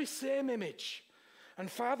your very same image.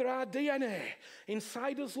 And Father, our DNA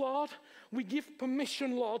inside us, Lord, we give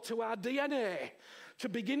permission, Lord, to our DNA to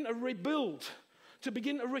begin to rebuild, to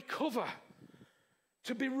begin to recover,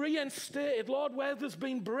 to be reinstated, Lord, where there's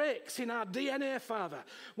been breaks in our DNA, Father,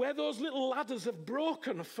 where those little ladders have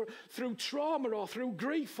broken through trauma or through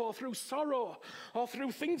grief or through sorrow or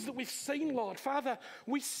through things that we've seen, Lord. Father,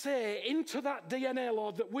 we say into that DNA,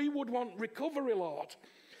 Lord, that we would want recovery, Lord.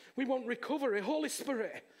 We want recovery. Holy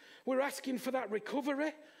Spirit, we're asking for that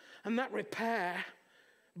recovery and that repair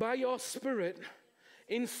by your Spirit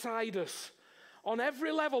inside us. On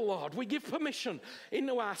every level, Lord, we give permission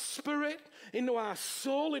into our spirit, into our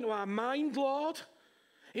soul, into our mind, Lord,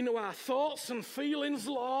 into our thoughts and feelings,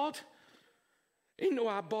 Lord, into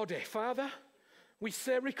our body. Father, we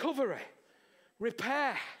say recovery,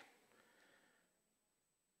 repair,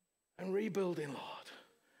 and rebuilding, Lord.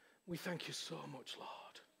 We thank you so much, Lord.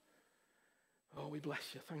 Oh, we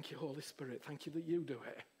bless you. Thank you, Holy Spirit. Thank you that you do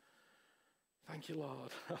it. Thank you, Lord.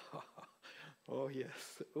 Oh,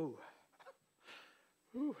 yes. Ooh.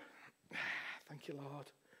 Ooh. Thank you,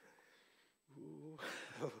 Lord. Ooh.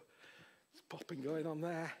 It's popping going on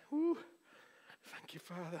there. Ooh. Thank you,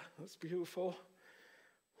 Father. That's beautiful.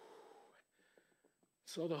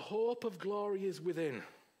 So the hope of glory is within.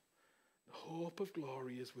 The hope of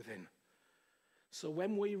glory is within. So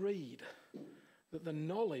when we read that the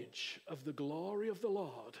knowledge of the glory of the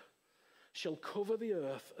Lord shall cover the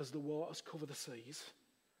earth as the waters cover the seas,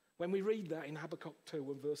 when we read that in Habakkuk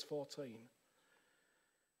 2 and verse 14,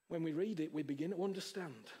 when we read it, we begin to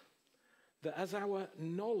understand that as our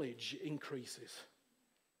knowledge increases,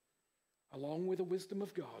 along with the wisdom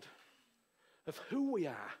of God, of who we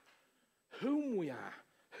are, whom we are,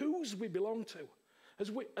 whose we belong to,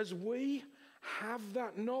 as we have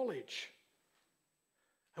that knowledge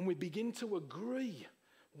and we begin to agree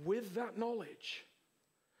with that knowledge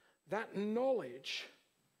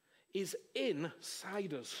is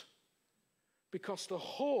inside us, because the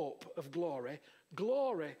hope of glory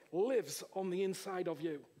lives on the inside of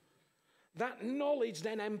you. That knowledge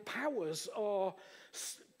then empowers or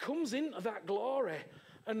comes into that glory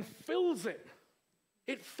and fills it.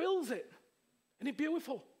 It fills it. Isn't it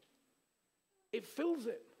beautiful? It fills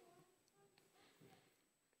it.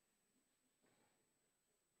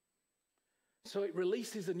 So it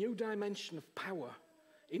releases a new dimension of power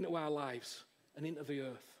into our lives and into the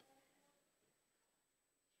earth.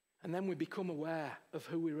 And then we become aware of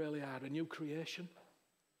who we really are, a new creation.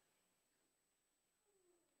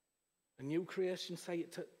 A new creation. Say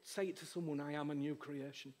it to someone, I am a new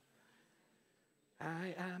creation.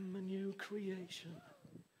 I am a new creation.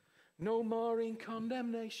 No more in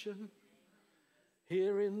condemnation.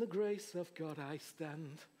 Here in the grace of God I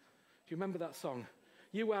stand. you remember that song?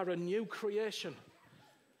 You are a new creation.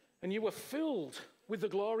 And you are filled with the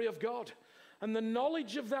glory of God. And the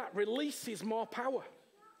knowledge of that releases more power.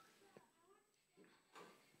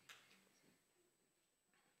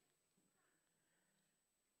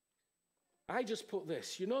 I just put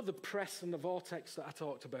this, you know the press and the vortex that I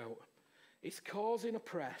talked about? It's causing a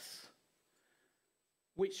press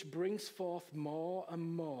which brings forth more and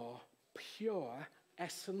more pure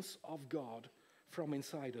essence of God from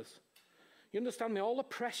inside us. You understand me? All the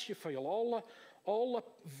press you feel, all the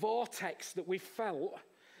vortex that we felt,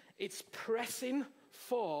 it's pressing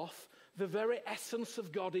forth the very essence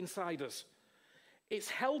of God inside us. It's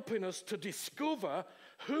helping us to discover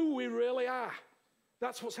who we really are.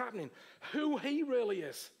 That's what's happening. Who he really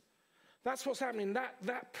is. That's what's happening.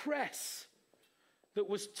 That press that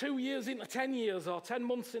was 2 years into 10 years or 10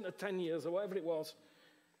 months into 10 years or whatever it was,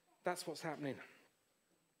 that's what's happening.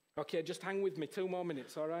 Okay, just hang with me 2 more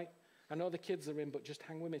minutes, all right? I know the kids are in, but just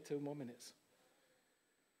hang with me 2 more minutes.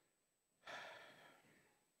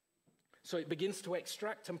 So it begins to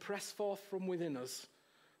extract and press forth from within us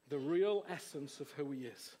the real essence of who he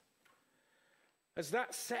is. As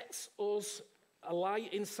that sets us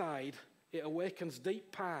alight inside, it awakens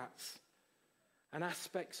deep parts and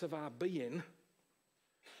aspects of our being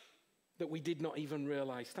that we did not even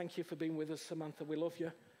realize. Thank you for being with us, Samantha. We love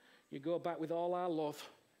you. You go back with all our love.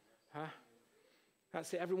 Huh?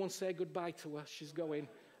 That's it. Everyone say goodbye to her. She's going.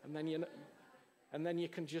 And then you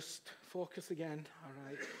can just focus again. All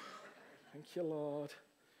right. Thank you, Lord.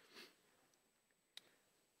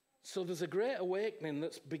 So there's a great awakening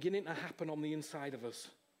that's beginning to happen on the inside of us.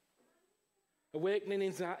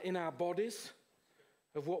 Awakening in our bodies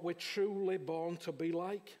of what we're truly born to be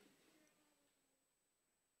like.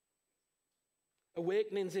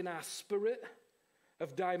 Awakenings in our spirit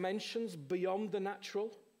of dimensions beyond the natural.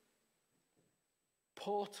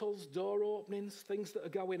 Portals, door openings, things that are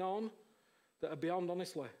going on that are beyond,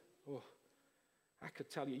 honestly. Oh, I could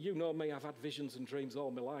tell you, you know me, I've had visions and dreams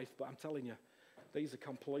all my life, but I'm telling you, these are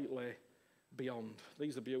completely beyond.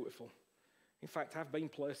 These are beautiful. In fact, I've been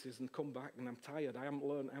places and come back and I'm tired. I haven't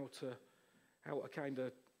learned how to kind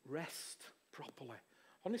of rest properly.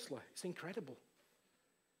 Honestly, it's incredible.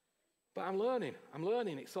 But I'm learning.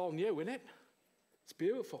 It's all new, isn't it? It's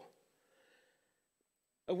beautiful.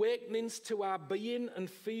 Awakenings to our being and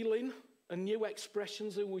feeling and new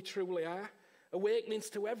expressions of who we truly are. Awakenings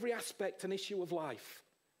to every aspect and issue of life.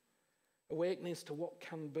 Awakenings to what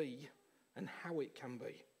can be and how it can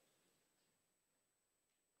be.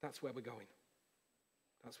 That's where we're going.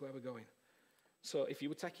 That's where we're going. So if you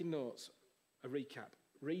were taking notes, a recap.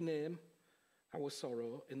 Rename our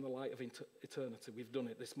sorrow in the light of eternity. We've done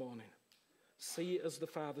it this morning. See it as the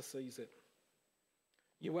Father sees it.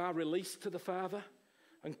 You are released to the Father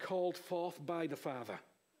and called forth by the Father.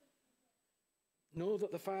 Know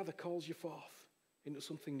that the Father calls you forth into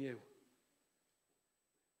something new.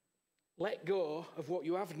 Let go of what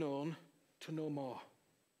you have known to know more.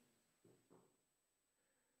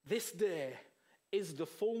 This day is the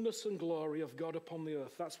fullness and glory of God upon the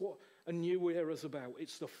earth. That's what a new era is about.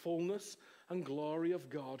 It's the fullness and glory of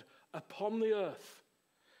God upon the earth.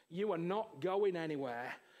 You are not going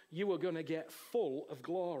anywhere. You are going to get full of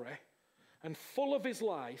glory and full of his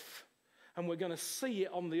life, and we're going to see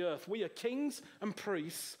it on the earth. We are kings and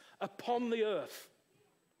priests upon the earth.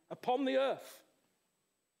 Upon the earth.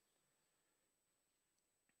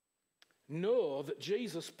 Know that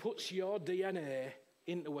Jesus puts your DNA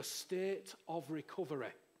into a state of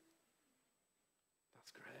recovery.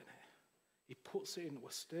 That's great, isn't it? He puts it into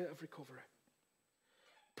a state of recovery.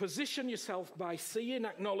 Position yourself by seeing,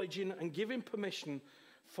 acknowledging, and giving permission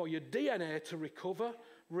for your DNA to recover,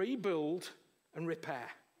 rebuild, and repair.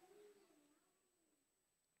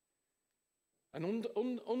 And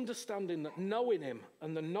understanding that knowing him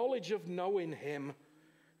and the knowledge of knowing him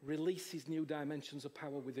releases new dimensions of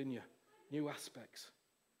power within you, new aspects.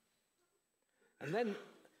 And then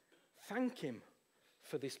thank him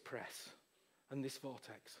for this press and this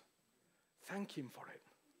vortex. Thank him for it.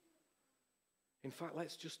 In fact,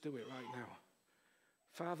 let's just do it right now.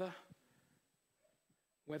 Father,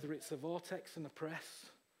 whether it's a vortex and a press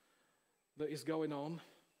that is going on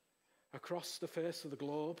across the face of the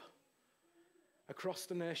globe, across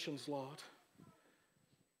the nations, Lord,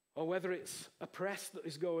 or whether it's a press that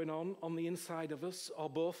is going on the inside of us, or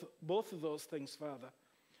both of those things, Father,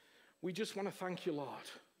 we just want to thank you, Lord,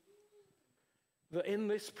 that in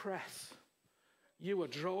this press, you are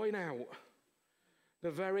drawing out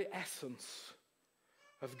the very essence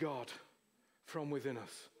of God from within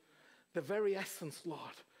us. The very essence, Lord.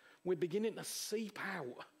 We're beginning to seep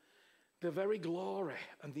out the very glory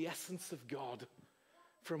and the essence of God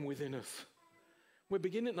from within us. We're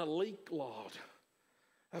beginning to leak, Lord,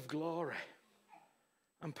 of glory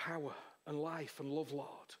and power and life and love, Lord.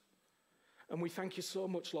 And we thank you so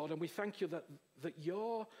much, Lord, and we thank you that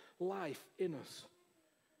your life in us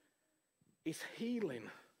is healing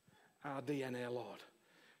our DNA, Lord.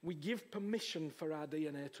 We give permission for our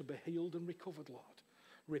DNA to be healed and recovered, Lord,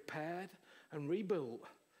 repaired and rebuilt.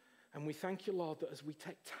 And we thank you, Lord, that as we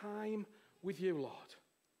take time with you, Lord,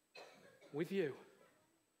 with you,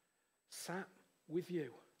 sat with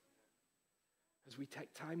you, as we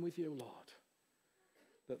take time with you, Lord,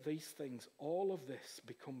 that these things, all of this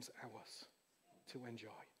becomes ours to enjoy.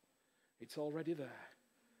 It's already there,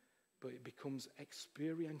 but it becomes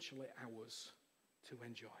experientially ours to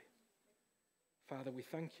enjoy. Father, we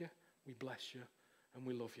thank you, we bless you, and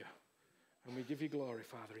we love you. And we give you glory,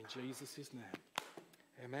 Father, in Jesus' name.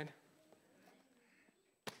 Amen.